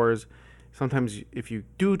Star Wars. Sometimes if you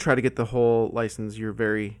do try to get the whole license, you're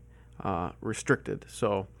very restricted.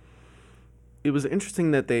 So it was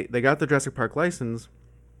interesting that they got the Jurassic Park license,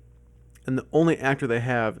 and the only actor they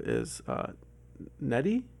have is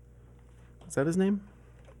Neddy? Is that his name?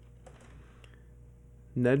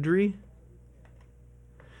 Nedry?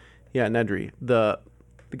 Yeah, Nedry. The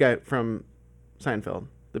guy from Seinfeld.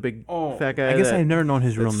 The big fat guy. I guess that- I've never known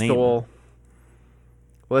his that real name. stole-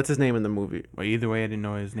 Well, that's his name in the movie. Well, either way, I didn't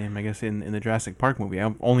know his name. I guess in the Jurassic Park movie,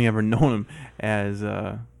 I've only ever known him as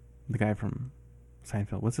the guy from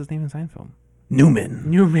Seinfeld. What's his name in Seinfeld? Newman.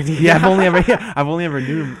 Newman. Yeah, I've only ever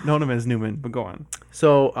known him as Newman. But go on.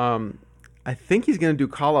 So, I think he's gonna do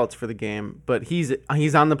call-outs for the game, but he's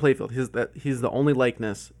on the playfield. He's the only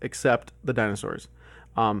likeness except the dinosaurs.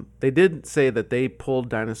 They did say that they pulled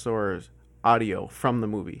dinosaurs audio from the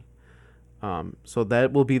movie. So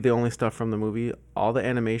that will be the only stuff from the movie. All the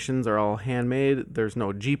animations are all handmade. There's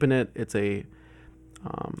no Jeep in it. It's a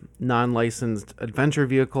non-licensed adventure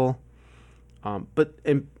vehicle. But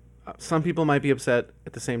some people might be upset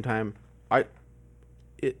at the same time.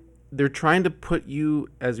 They're trying to put you,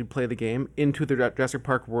 as you play the game, into the Jurassic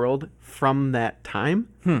Park world from that time.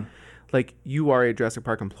 Like, you are a Jurassic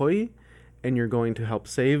Park employee, and you're going to help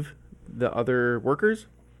save the other workers,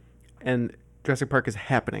 and Jurassic Park is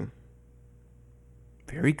happening.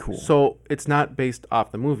 Very cool. So it's not based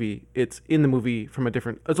off the movie. It's in the movie from a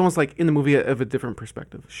different... It's almost like in the movie of a different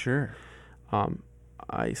perspective. Sure.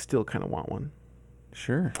 I still kind of want one.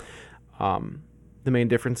 Sure. The main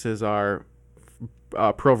differences are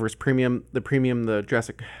Pro versus Premium. The Premium, the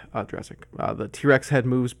the T-Rex head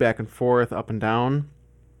moves back and forth, up and down.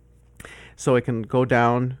 So it can go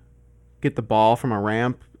down, get the ball from a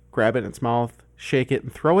ramp, grab it in its mouth, shake it,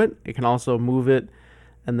 and throw it. It can also move it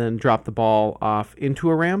and then drop the ball off into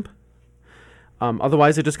a ramp.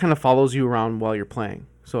 Otherwise, it just kind of follows you around while you're playing.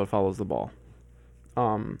 So it follows the ball.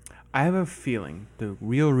 I have a feeling the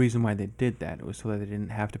real reason why they did that was so that they didn't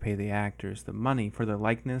have to pay the actors the money for their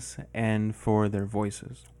likeness and for their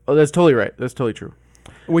voices. Oh, that's totally right. That's totally true.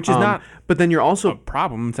 Which is not But then you're also... a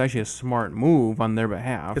problem. It's actually a smart move on their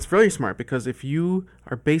behalf. It's really smart, because if you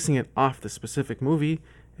are basing it off the specific movie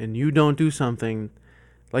and you don't do something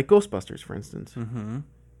like Ghostbusters, for instance,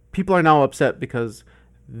 people are now upset because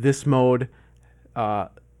this mode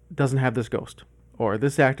doesn't have this ghost, or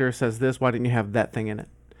this actor says this. Why didn't you have that thing in it?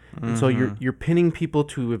 And so you're pinning people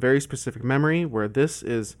to a very specific memory, where this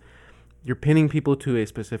is you're pinning people to a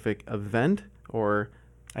specific event or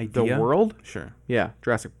Idea? the world. Sure. Yeah,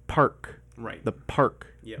 Jurassic Park. Right. The park.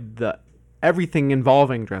 Yep. The everything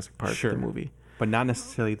involving Jurassic Park, Sure. the movie. But not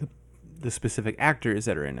necessarily the specific actors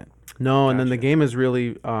that are in it. No, and then the Gotcha. game is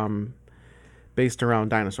really based around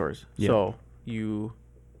dinosaurs. Yeah. So you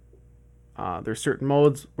there's certain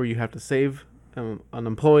modes where you have to save an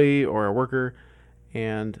employee or a worker,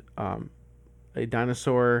 and a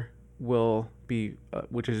dinosaur will be,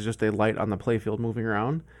 which is just a light on the playfield moving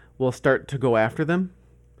around, will start to go after them.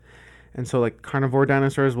 And so, like, carnivore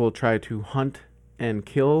dinosaurs will try to hunt and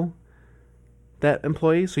kill that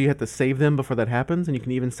employee. So you have to save them before that happens, and you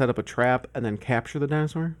can even set up a trap and then capture the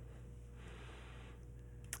dinosaur.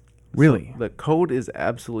 Really? So the code is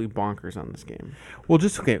absolutely bonkers on this game. Well,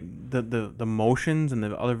 just okay. The motions and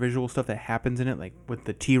the other visual stuff that happens in it, like with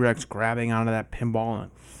the T-Rex grabbing onto that pinball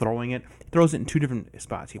and throwing it, throws it in two different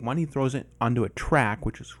spots. One, he throws it onto a track,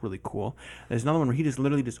 which is really cool. There's another one where he just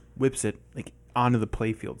literally just whips it like onto the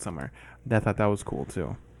playfield somewhere. I thought that was cool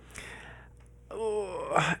too.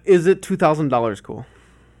 Is it $2,000 cool?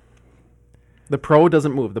 The Pro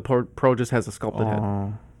doesn't move. The Pro just has a sculpted head.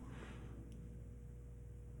 Oh,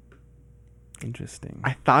 interesting.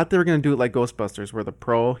 I thought they were going to do it like Ghostbusters, where the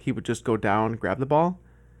Pro, he would just go down, grab the ball,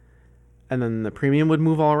 and then the Premium would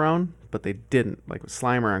move all around, but they didn't. Like with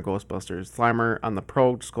Slimer on Ghostbusters. Slimer on the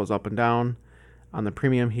Pro just goes up and down. On the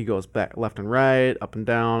Premium, he goes back left and right, up and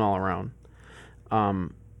down, all around.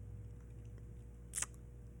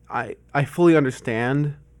 I fully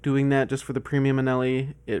understand doing that just for the Premium and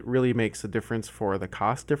LE. It really makes a difference for the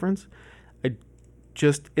cost difference. I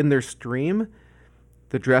just, in their stream,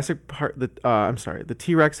 the Jurassic Park, the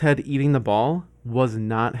T-Rex head eating the ball was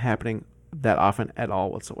not happening that often at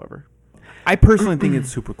all whatsoever. I personally think it's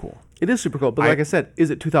super cool. It is super cool, but like I said, is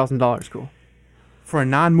it $2,000 cool? For a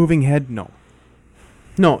non-moving head, no.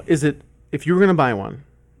 No, is it, if you were going to buy one,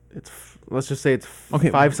 let's just say it's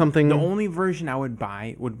five something. The only version I would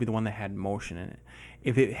buy would be the one that had motion in it.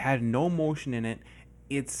 If it had no motion in it,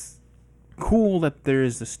 it's cool that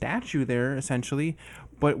there's a statue there, essentially.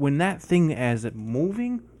 But when that thing as it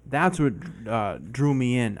moving, that's what drew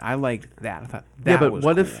me in. I liked that. I thought that but was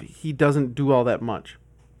what cool. if he doesn't do all that much?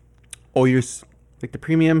 Oh, Like the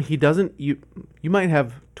Premium, he doesn't. You might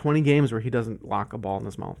have 20 games where he doesn't lock a ball in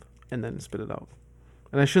his mouth and then spit it out.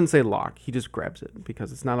 And I shouldn't say lock. He just grabs it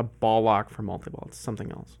because it's not a ball lock for multi-ball. It's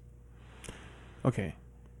something else. Okay.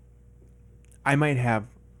 I might have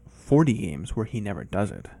 40 games where he never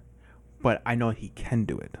does it, but I know he can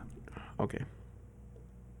do it. Okay.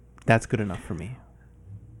 That's good enough for me.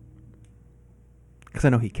 Because I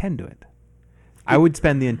know he can do it. I would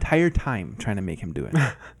spend the entire time trying to make him do it.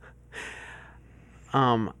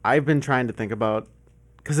 I've been trying to think about,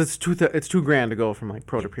 because it's $2,000 to go from like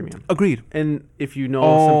Pro to Premium. Agreed. And if you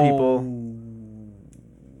know some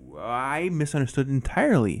people, I misunderstood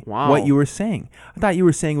entirely Wow. what you were saying. I thought you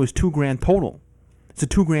were saying it was $2,000 total. It's a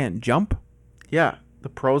 $2,000 jump. yeah, the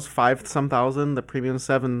Pro's 5-some thousand, the Premium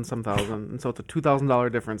 7-some thousand, and so it's a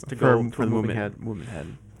 $2,000 difference to go for to the a movement head. Movement head.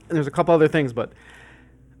 And there's a couple other things, but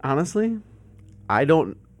honestly, I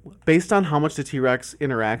don't. Based on how much the T-Rex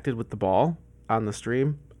interacted with the ball on the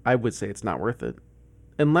stream, I would say it's not worth it,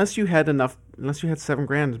 unless you had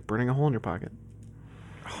 $7,000 burning a hole in your pocket.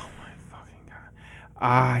 Oh my fucking god!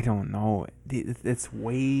 I don't know. It's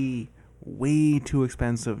way too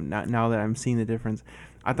expensive now that I'm seeing the difference.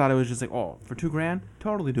 I thought it was just like, oh, for $2,000,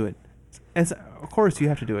 totally do it. Of course you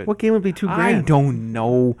have to do it. What game would be $2,000? I don't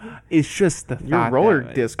know. It's just the Your thought roller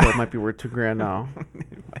that- disco might be worth $2,000 now.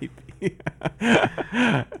 It might be.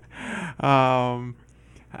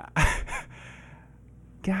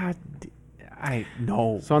 God, I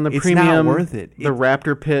know. So on the it's Premium, not worth it. the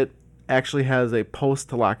Raptor Pit actually has a post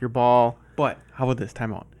to lock your ball. But how about this?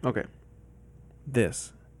 Time out. Okay.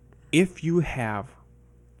 This. If you have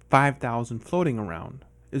 5,000 floating around,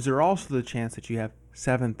 is there also the chance that you have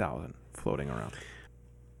 7,000 floating around?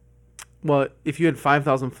 Well, if you had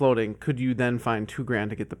 5,000 floating, could you then find $2,000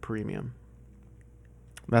 to get the Premium?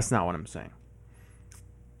 That's not what I'm saying.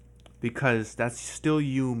 Because that's still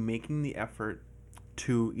you making the effort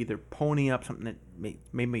to either pony up something that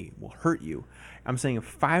maybe will hurt you. I'm saying if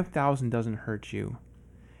 5,000 doesn't hurt you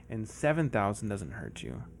and 7,000 doesn't hurt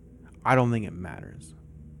you, I don't think it matters.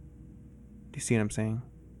 Do you see what I'm saying?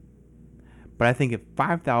 But I think if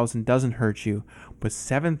 5,000 doesn't hurt you, but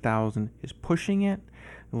 7,000 is pushing it,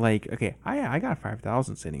 like, okay, I got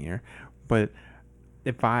 5,000 sitting here, but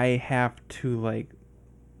if I have to, like,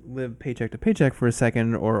 live paycheck to paycheck for a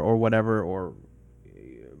second or whatever, or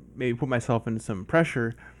maybe put myself into some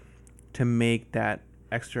pressure to make that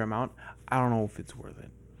extra amount, I don't know if it's worth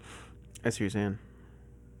it. I see what you're saying.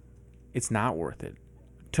 It's not worth it.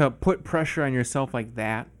 To put pressure on yourself like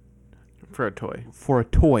that For a toy. for a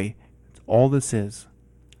toy, it's all this is.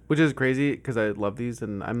 Which is crazy because I love these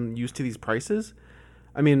and I'm used to these prices.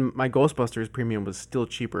 I mean, my Ghostbusters premium was still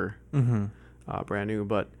cheaper, Mm-hmm. brand new.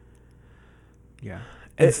 But Yeah.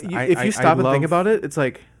 if you stop and think about it, it's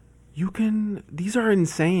like these are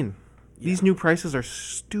insane. Yeah. These new prices are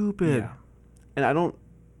stupid. Yeah. And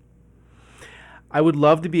I would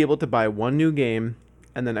love to be able to buy one new game,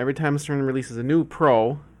 and then every time Stern releases a new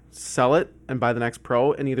Pro, sell it and buy the next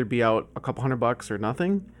Pro, and either be out a couple $100 or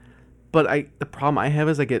nothing. But the problem I have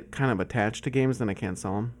is I get kind of attached to games, then I can't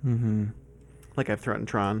sell them. Mm-hmm. Like I've threatened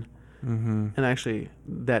Tron, Mm-hmm. and actually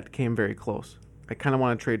that came very close. I kind of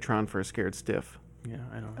want to trade Tron for a Scared Stiff. Yeah,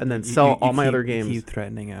 I know. And then sell all my other games. You keep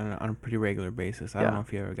threatening it on a pretty regular basis. I don't know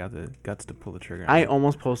if you ever got the guts to pull the trigger. I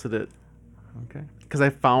almost posted it. Okay. Because I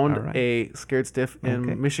found a Scared Stiff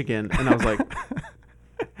in Michigan, and I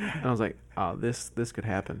was like, oh, this could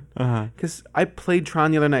happen. Because I played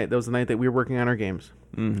Tron the other night. That was the night that we were working on our games.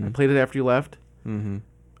 Mm-hmm. I played it after you left. Mm-hmm.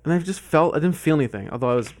 And I didn't feel anything, although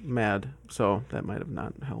I was mad. So that might have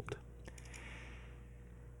not helped.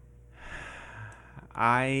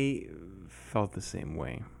 I felt the same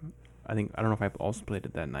way. I don't know if I also played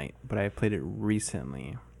it that night, but I played it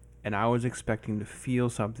recently. And I was expecting to feel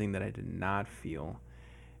something that I did not feel.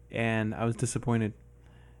 And I was disappointed.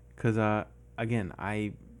 Because, again,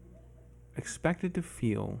 I expected to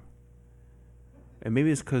feel... And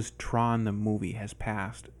maybe it's because Tron, the movie, has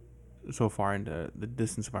passed so far into the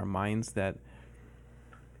distance of our minds that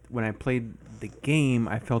when I played the game,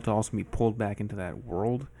 I felt to also be pulled back into that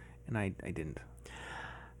world. And I didn't.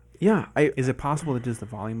 Yeah. Is it possible that just the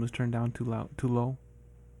volume was turned down too low?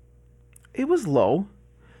 It was low.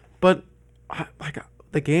 But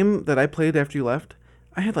the game that I played after you left,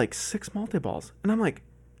 I had like 6 multi-balls. And I'm like,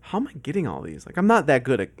 how am I getting all these? Like, I'm not that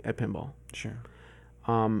good at pinball. Sure.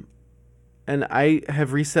 And I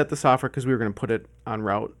have reset the software because we were going to put it on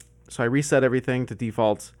route. So I reset everything to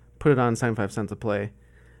defaults, put it on 75 cents a play.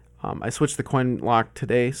 I switched the coin lock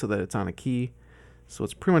today so that it's on a key. So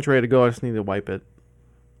it's pretty much ready to go. I just need to wipe it.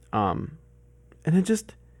 And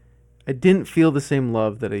I didn't feel the same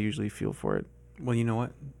love that I usually feel for it. Well, you know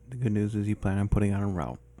what? The good news is you plan on putting it on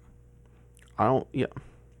route. Yeah.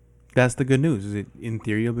 That's the good news. Is in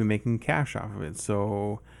theory, you'll be making cash off of it.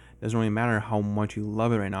 So it doesn't really matter how much you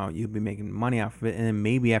love it right now. You'll be making money off of it. And then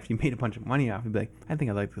maybe after you made a bunch of money off, you'll be like, I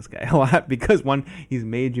think I like this guy a lot. Because one, he's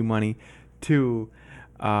made you money. Two,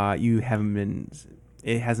 it hasn't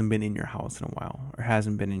been in your house in a while. Or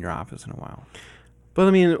hasn't been in your office in a while. But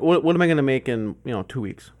I mean, what am I going to make in 2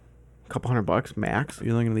 weeks? A couple $100 max.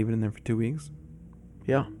 You're only going to leave it in there for 2 weeks?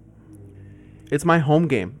 Yeah. It's my home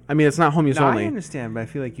game. I mean, it's not home use only. I understand, but I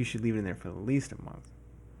feel like you should leave it in there for at least a month.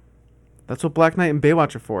 That's what Black Knight and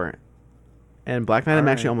Baywatch are for. And Black Knight, I'm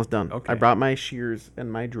actually almost done. Okay. I brought my shears and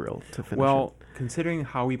my drill to finish it. Well, considering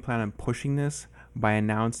how we plan on pushing this by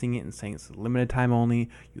announcing it and saying it's limited time only,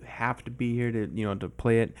 you have to be here to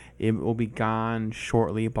play it. It will be gone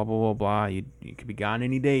shortly. Blah blah blah blah. You could be gone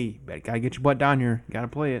any day. You gotta get your butt down here. You gotta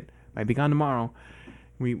play it. Might be gone tomorrow.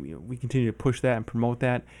 We continue to push that and promote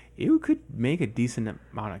that. It could make a decent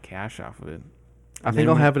amount of cash off of it. I think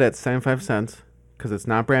I'll have it at 75 cents because it's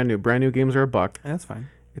not brand new. Brand new games are $1. That's fine.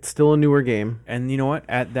 It's still a newer game. And you know what?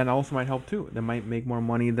 That also might help too. That might make more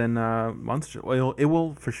money than Monsters. Well, it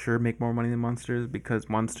will for sure make more money than Monsters because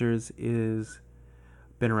Monsters is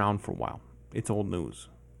been around for a while. It's old news.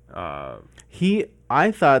 I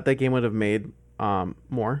thought that game would have made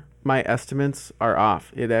more. My estimates are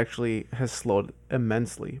off. It actually has slowed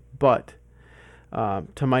immensely. But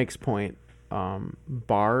to Mike's point,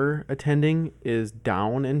 bar attending is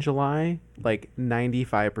down in July, like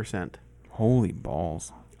 95%. Holy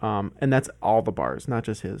balls. And that's all the bars, not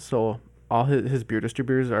just his. So all his beer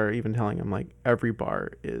distributors are even telling him, like, every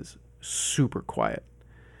bar is super quiet.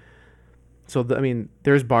 So,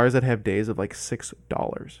 there's bars that have days of, like,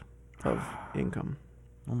 $6 of income.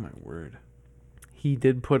 Oh, my word. He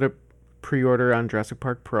did put a pre-order on Jurassic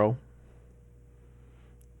Park Pro.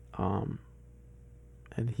 And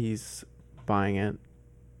he's buying it.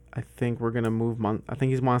 I think we're going to move... I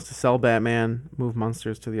think he wants to sell Batman, move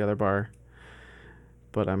Monsters to the other bar.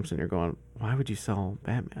 But I'm sitting here going, why would you sell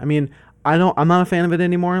Batman? I mean, I'm not a fan of it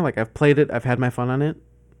anymore. Like, I've played it. I've had my fun on it.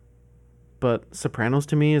 But Sopranos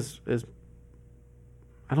to me is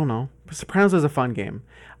I don't know. Sopranos is a fun game.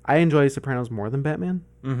 I enjoy Sopranos more than Batman.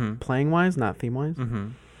 Mm-hmm. Playing-wise, not theme-wise. Mm-hmm.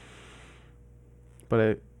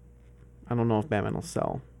 But I don't know if Batman will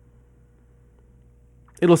sell.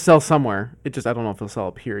 It'll sell somewhere. I don't know if it'll sell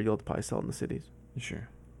up here. You'll probably sell it in the cities. Sure.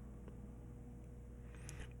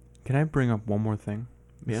 Can I bring up one more thing?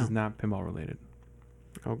 This is not pinball related.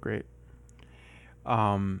 Oh, great.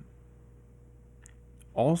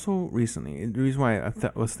 Also, recently, the reason why I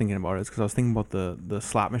was thinking about it is because I was thinking about the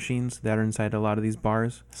slot machines that are inside a lot of these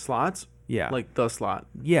bars. Slots? Yeah. Like the slot.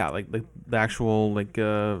 Yeah, like the actual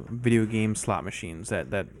video game slot machines that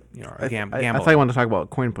are gamble. I thought you wanted to talk about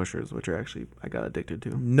coin pushers, which are actually I got addicted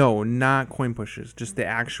to. No, not coin pushers. Just the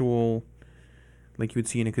actual, like you would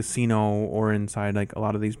see in a casino or inside like a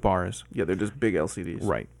lot of these bars. Yeah, they're just big LCDs.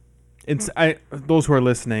 Right. Those who are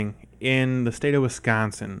listening, in the state of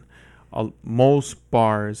Wisconsin, most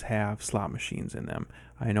bars have slot machines in them.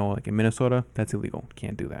 I know, like in Minnesota, that's illegal.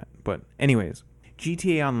 Can't do that. But anyways,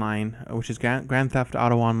 GTA Online, which is Grand Theft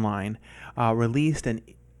Auto Online, released an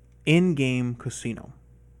in-game casino.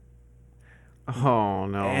 Oh,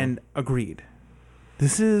 no. And agreed.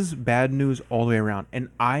 This is bad news all the way around. And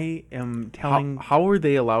I am telling... How are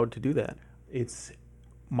they allowed to do that? It's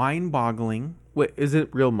mind-boggling. Wait, is it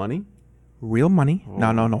real money? Real money. Oh.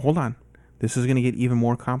 No, hold on. This is going to get even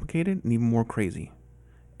more complicated and even more crazy.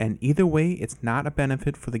 And either way, it's not a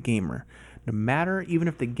benefit for the gamer. No matter, even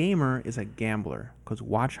if the gamer is a gambler. Because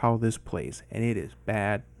watch how this plays. And it is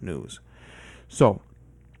bad news. So,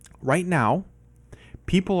 right now,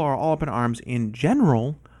 people are all up in arms in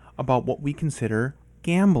general about what we consider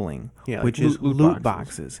gambling, which is loot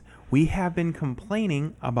boxes. We have been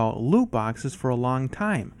complaining about loot boxes for a long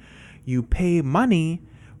time. You pay money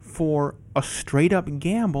for a straight up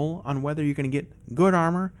gamble on whether you're going to get good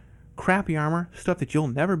armor, crappy armor, stuff that you'll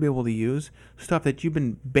never be able to use, stuff that you've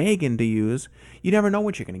been begging to use. You never know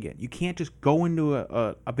what you're going to get. You can't just go into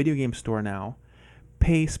a video game store now,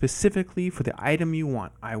 pay specifically for the item you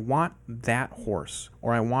want. I want that horse,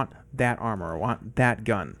 or I want that armor, or I want that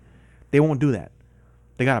gun. They won't do that.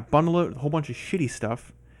 They got to bundle it with a whole bunch of shitty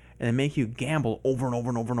stuff and then make you gamble over and over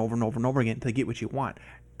and over and over and over and over again until you get what you want.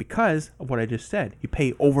 Because of what I just said, you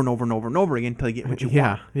pay over and over and over and over again until you get what you want.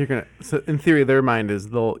 Yeah, you're gonna. So in theory, their mind is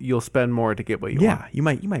you'll spend more to get what you want. Yeah,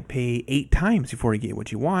 you might pay 8 times before you get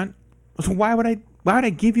what you want. So why would I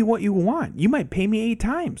give you what you want? You might pay me 8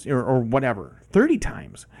 times or whatever, 30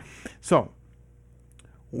 times. So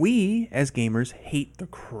we as gamers hate the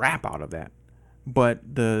crap out of that,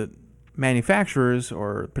 but the manufacturers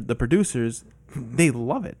or the producers, they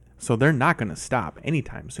love it. So they're not going to stop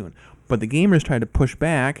anytime soon. But the gamers try to push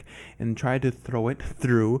back and try to throw it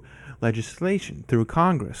through legislation, through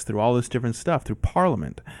Congress, through all this different stuff, through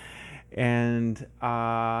Parliament. And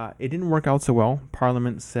it didn't work out so well.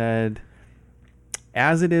 Parliament said,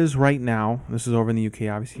 as it is right now, this is over in the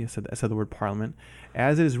UK, obviously, I said the word Parliament.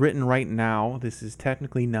 As it is written right now, this is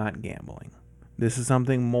technically not gambling. This is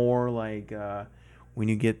something more like when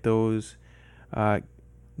you get those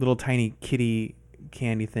little tiny kitty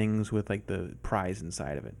candy things with like the prize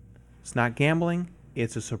inside of it. It's not gambling,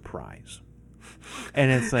 it's a surprise. And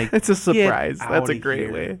it's like, it's a surprise. That's a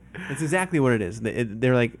great way. It's exactly what it is.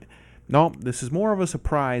 They're like, nope, this is more of a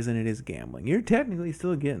surprise than it is gambling. You're technically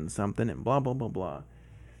still getting something and blah, blah, blah, blah.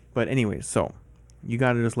 But anyways, so you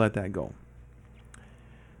got to just let that go.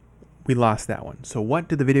 We lost that one. So what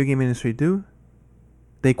did the video game industry do?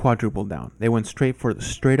 They quadrupled down. They went straight for the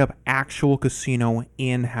straight up actual casino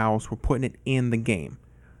in-house. We're putting it in the game.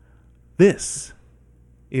 This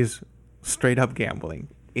is straight up gambling.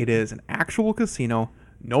 It is an actual casino.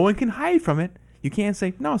 No one can hide from it. You can't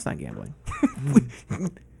say, no, it's not gambling.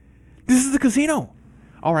 This is the casino.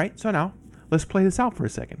 All right, so now let's play this out for a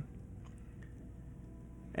second.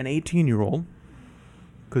 An 18-year-old,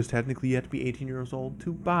 because technically you have to be 18 years old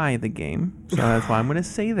to buy the game. So that's why I'm going to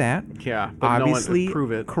say that. Yeah, but obviously, no one can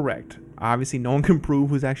prove it. Correct. Obviously, no one can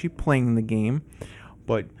prove who's actually playing the game.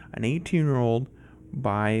 But an 18-year-old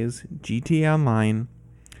buys GTA Online,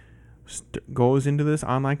 goes into this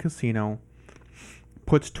online casino,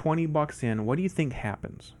 puts $20 in. What do you think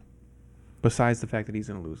happens? Besides the fact that he's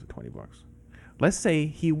going to lose the $20. Let's say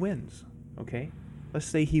he wins, okay? Let's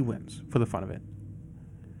say he wins for the fun of it.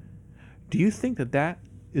 Do you think that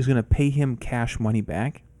is going to pay him cash money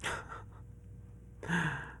back?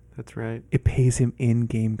 That's right. It pays him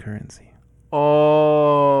in-game currency.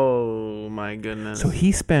 Oh, my goodness. So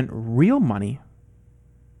he spent real money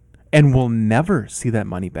and will never see that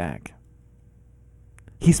money back.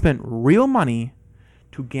 He spent real money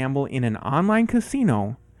to gamble in an online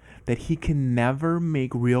casino that he can never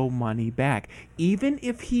make real money back, even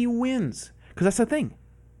if he wins. Because that's the thing.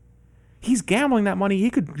 He's gambling that money.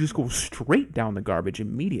 He could just go straight down the garbage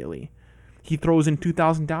immediately. He throws in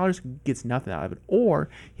 $2,000, gets nothing out of it. Or,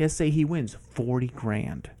 let's say he wins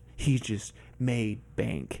 $40,000. He's just made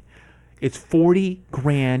bank. It's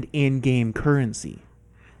 $40,000 in-game currency.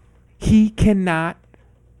 He cannot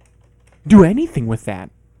do anything with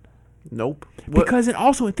that. Nope. Because it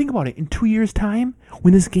also, think about it, in 2 years' time,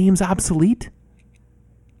 when this game's obsolete,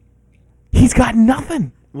 He's got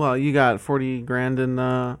nothing. Well, you got 40 grand in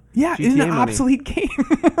Yeah, GTA in an money. obsolete game.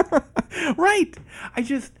 Right.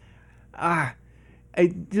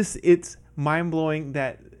 It's mind-blowing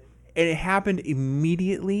that it happened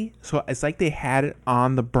immediately. So it's like they had it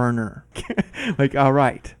on the burner. Like, all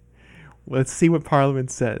right, let's see what Parliament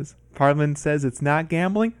says. Parliament says it's not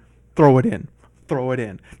gambling. Throw it in. Throw it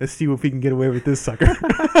in. Let's see if we can get away with this sucker.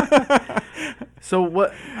 So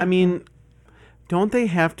what? I mean, don't they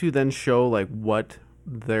have to then show like what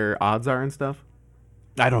their odds are and stuff?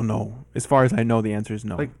 I don't know. As far as I know, the answer is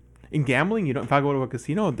no. Like, in gambling, you don't. If I go to a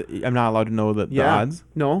casino, I'm not allowed to know the odds.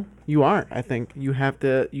 No, you are. I think you have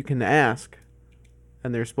to. You can ask,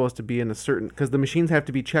 and they're supposed to be in a certain, because the machines have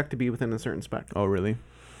to be checked to be within a certain spec. Oh, really?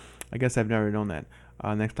 I guess I've never known that.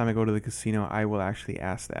 Next time I go to the casino, I will actually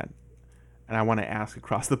ask that, and I want to ask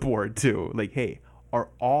across the board too. Like, hey, are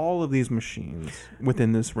all of these machines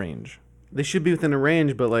within this range? They should be within a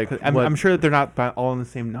range, but like I'm sure that they're not all in the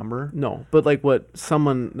same number. No, but like what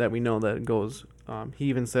someone that we know that goes, he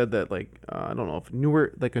even said that like I don't know if a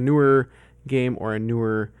newer game or a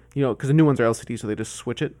newer, because the new ones are LCD, so they just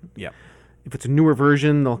switch it. Yeah. If it's a newer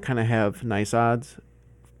version, they'll kind of have nice odds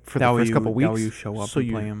for the first couple weeks. That way you show up so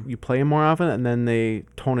and play them. You play them more often, and then they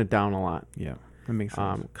tone it down a lot. Yeah, that makes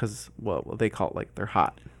sense. Because they call it like they're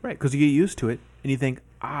hot. Right, because you get used to it, and you think,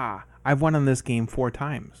 I've won on this game 4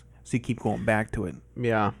 times. So you keep going back to it.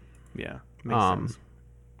 Yeah. Yeah. Makes sense.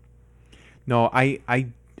 No, I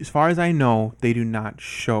as far as I know, they do not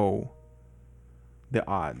show the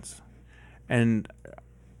odds. And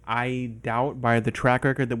I doubt by the track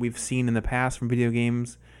record that we've seen in the past from video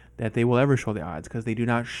games that they will ever show the odds, because they do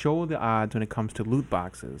not show the odds when it comes to loot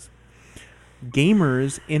boxes.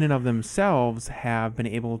 Gamers in and of themselves have been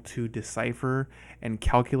able to decipher and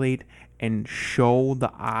calculate and show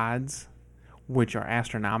the odds, which are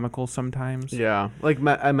astronomical sometimes. Yeah. Like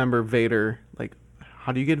I remember Vader, like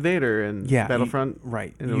how do you get Vader in Battlefront?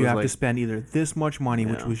 Right. And you have to spend either this much money,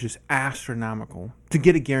 which was just astronomical, to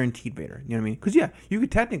get a guaranteed Vader. You know what I mean? Because, you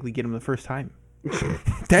could technically get him the first time.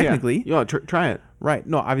 Technically. Yeah, try it. Right.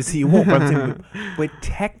 No, obviously you won't. But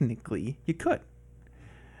technically you could.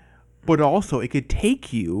 But also it could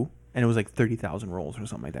take you, and it was like 30,000 rolls or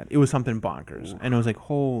something like that. It was something bonkers. And it was like,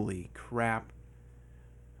 holy crap.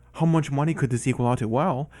 How much money could this equal out to?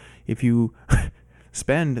 Well, if you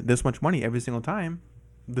spend this much money every single time,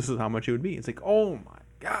 this is how much it would be. It's like, oh my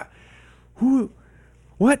God.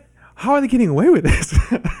 What? How are they getting away with this?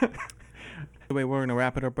 Anyway, we're going to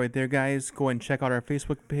wrap it up right there, guys. Go and check out our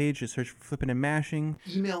Facebook page. Just search for Flipping and Mashing.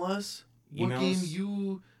 Email us. What game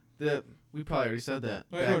you... We probably already said that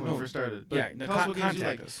when we first started. But tell us what games you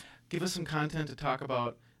like. Us. Give us some content to talk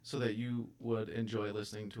about so that you would enjoy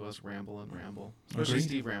listening to us ramble and ramble. Especially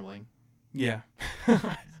Steve rambling. Yeah.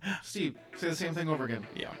 Steve, say the same thing over again.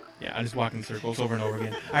 Yeah, I just walk in circles over and over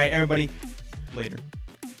again. All right, everybody. Later.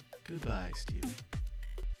 Goodbye, Steve.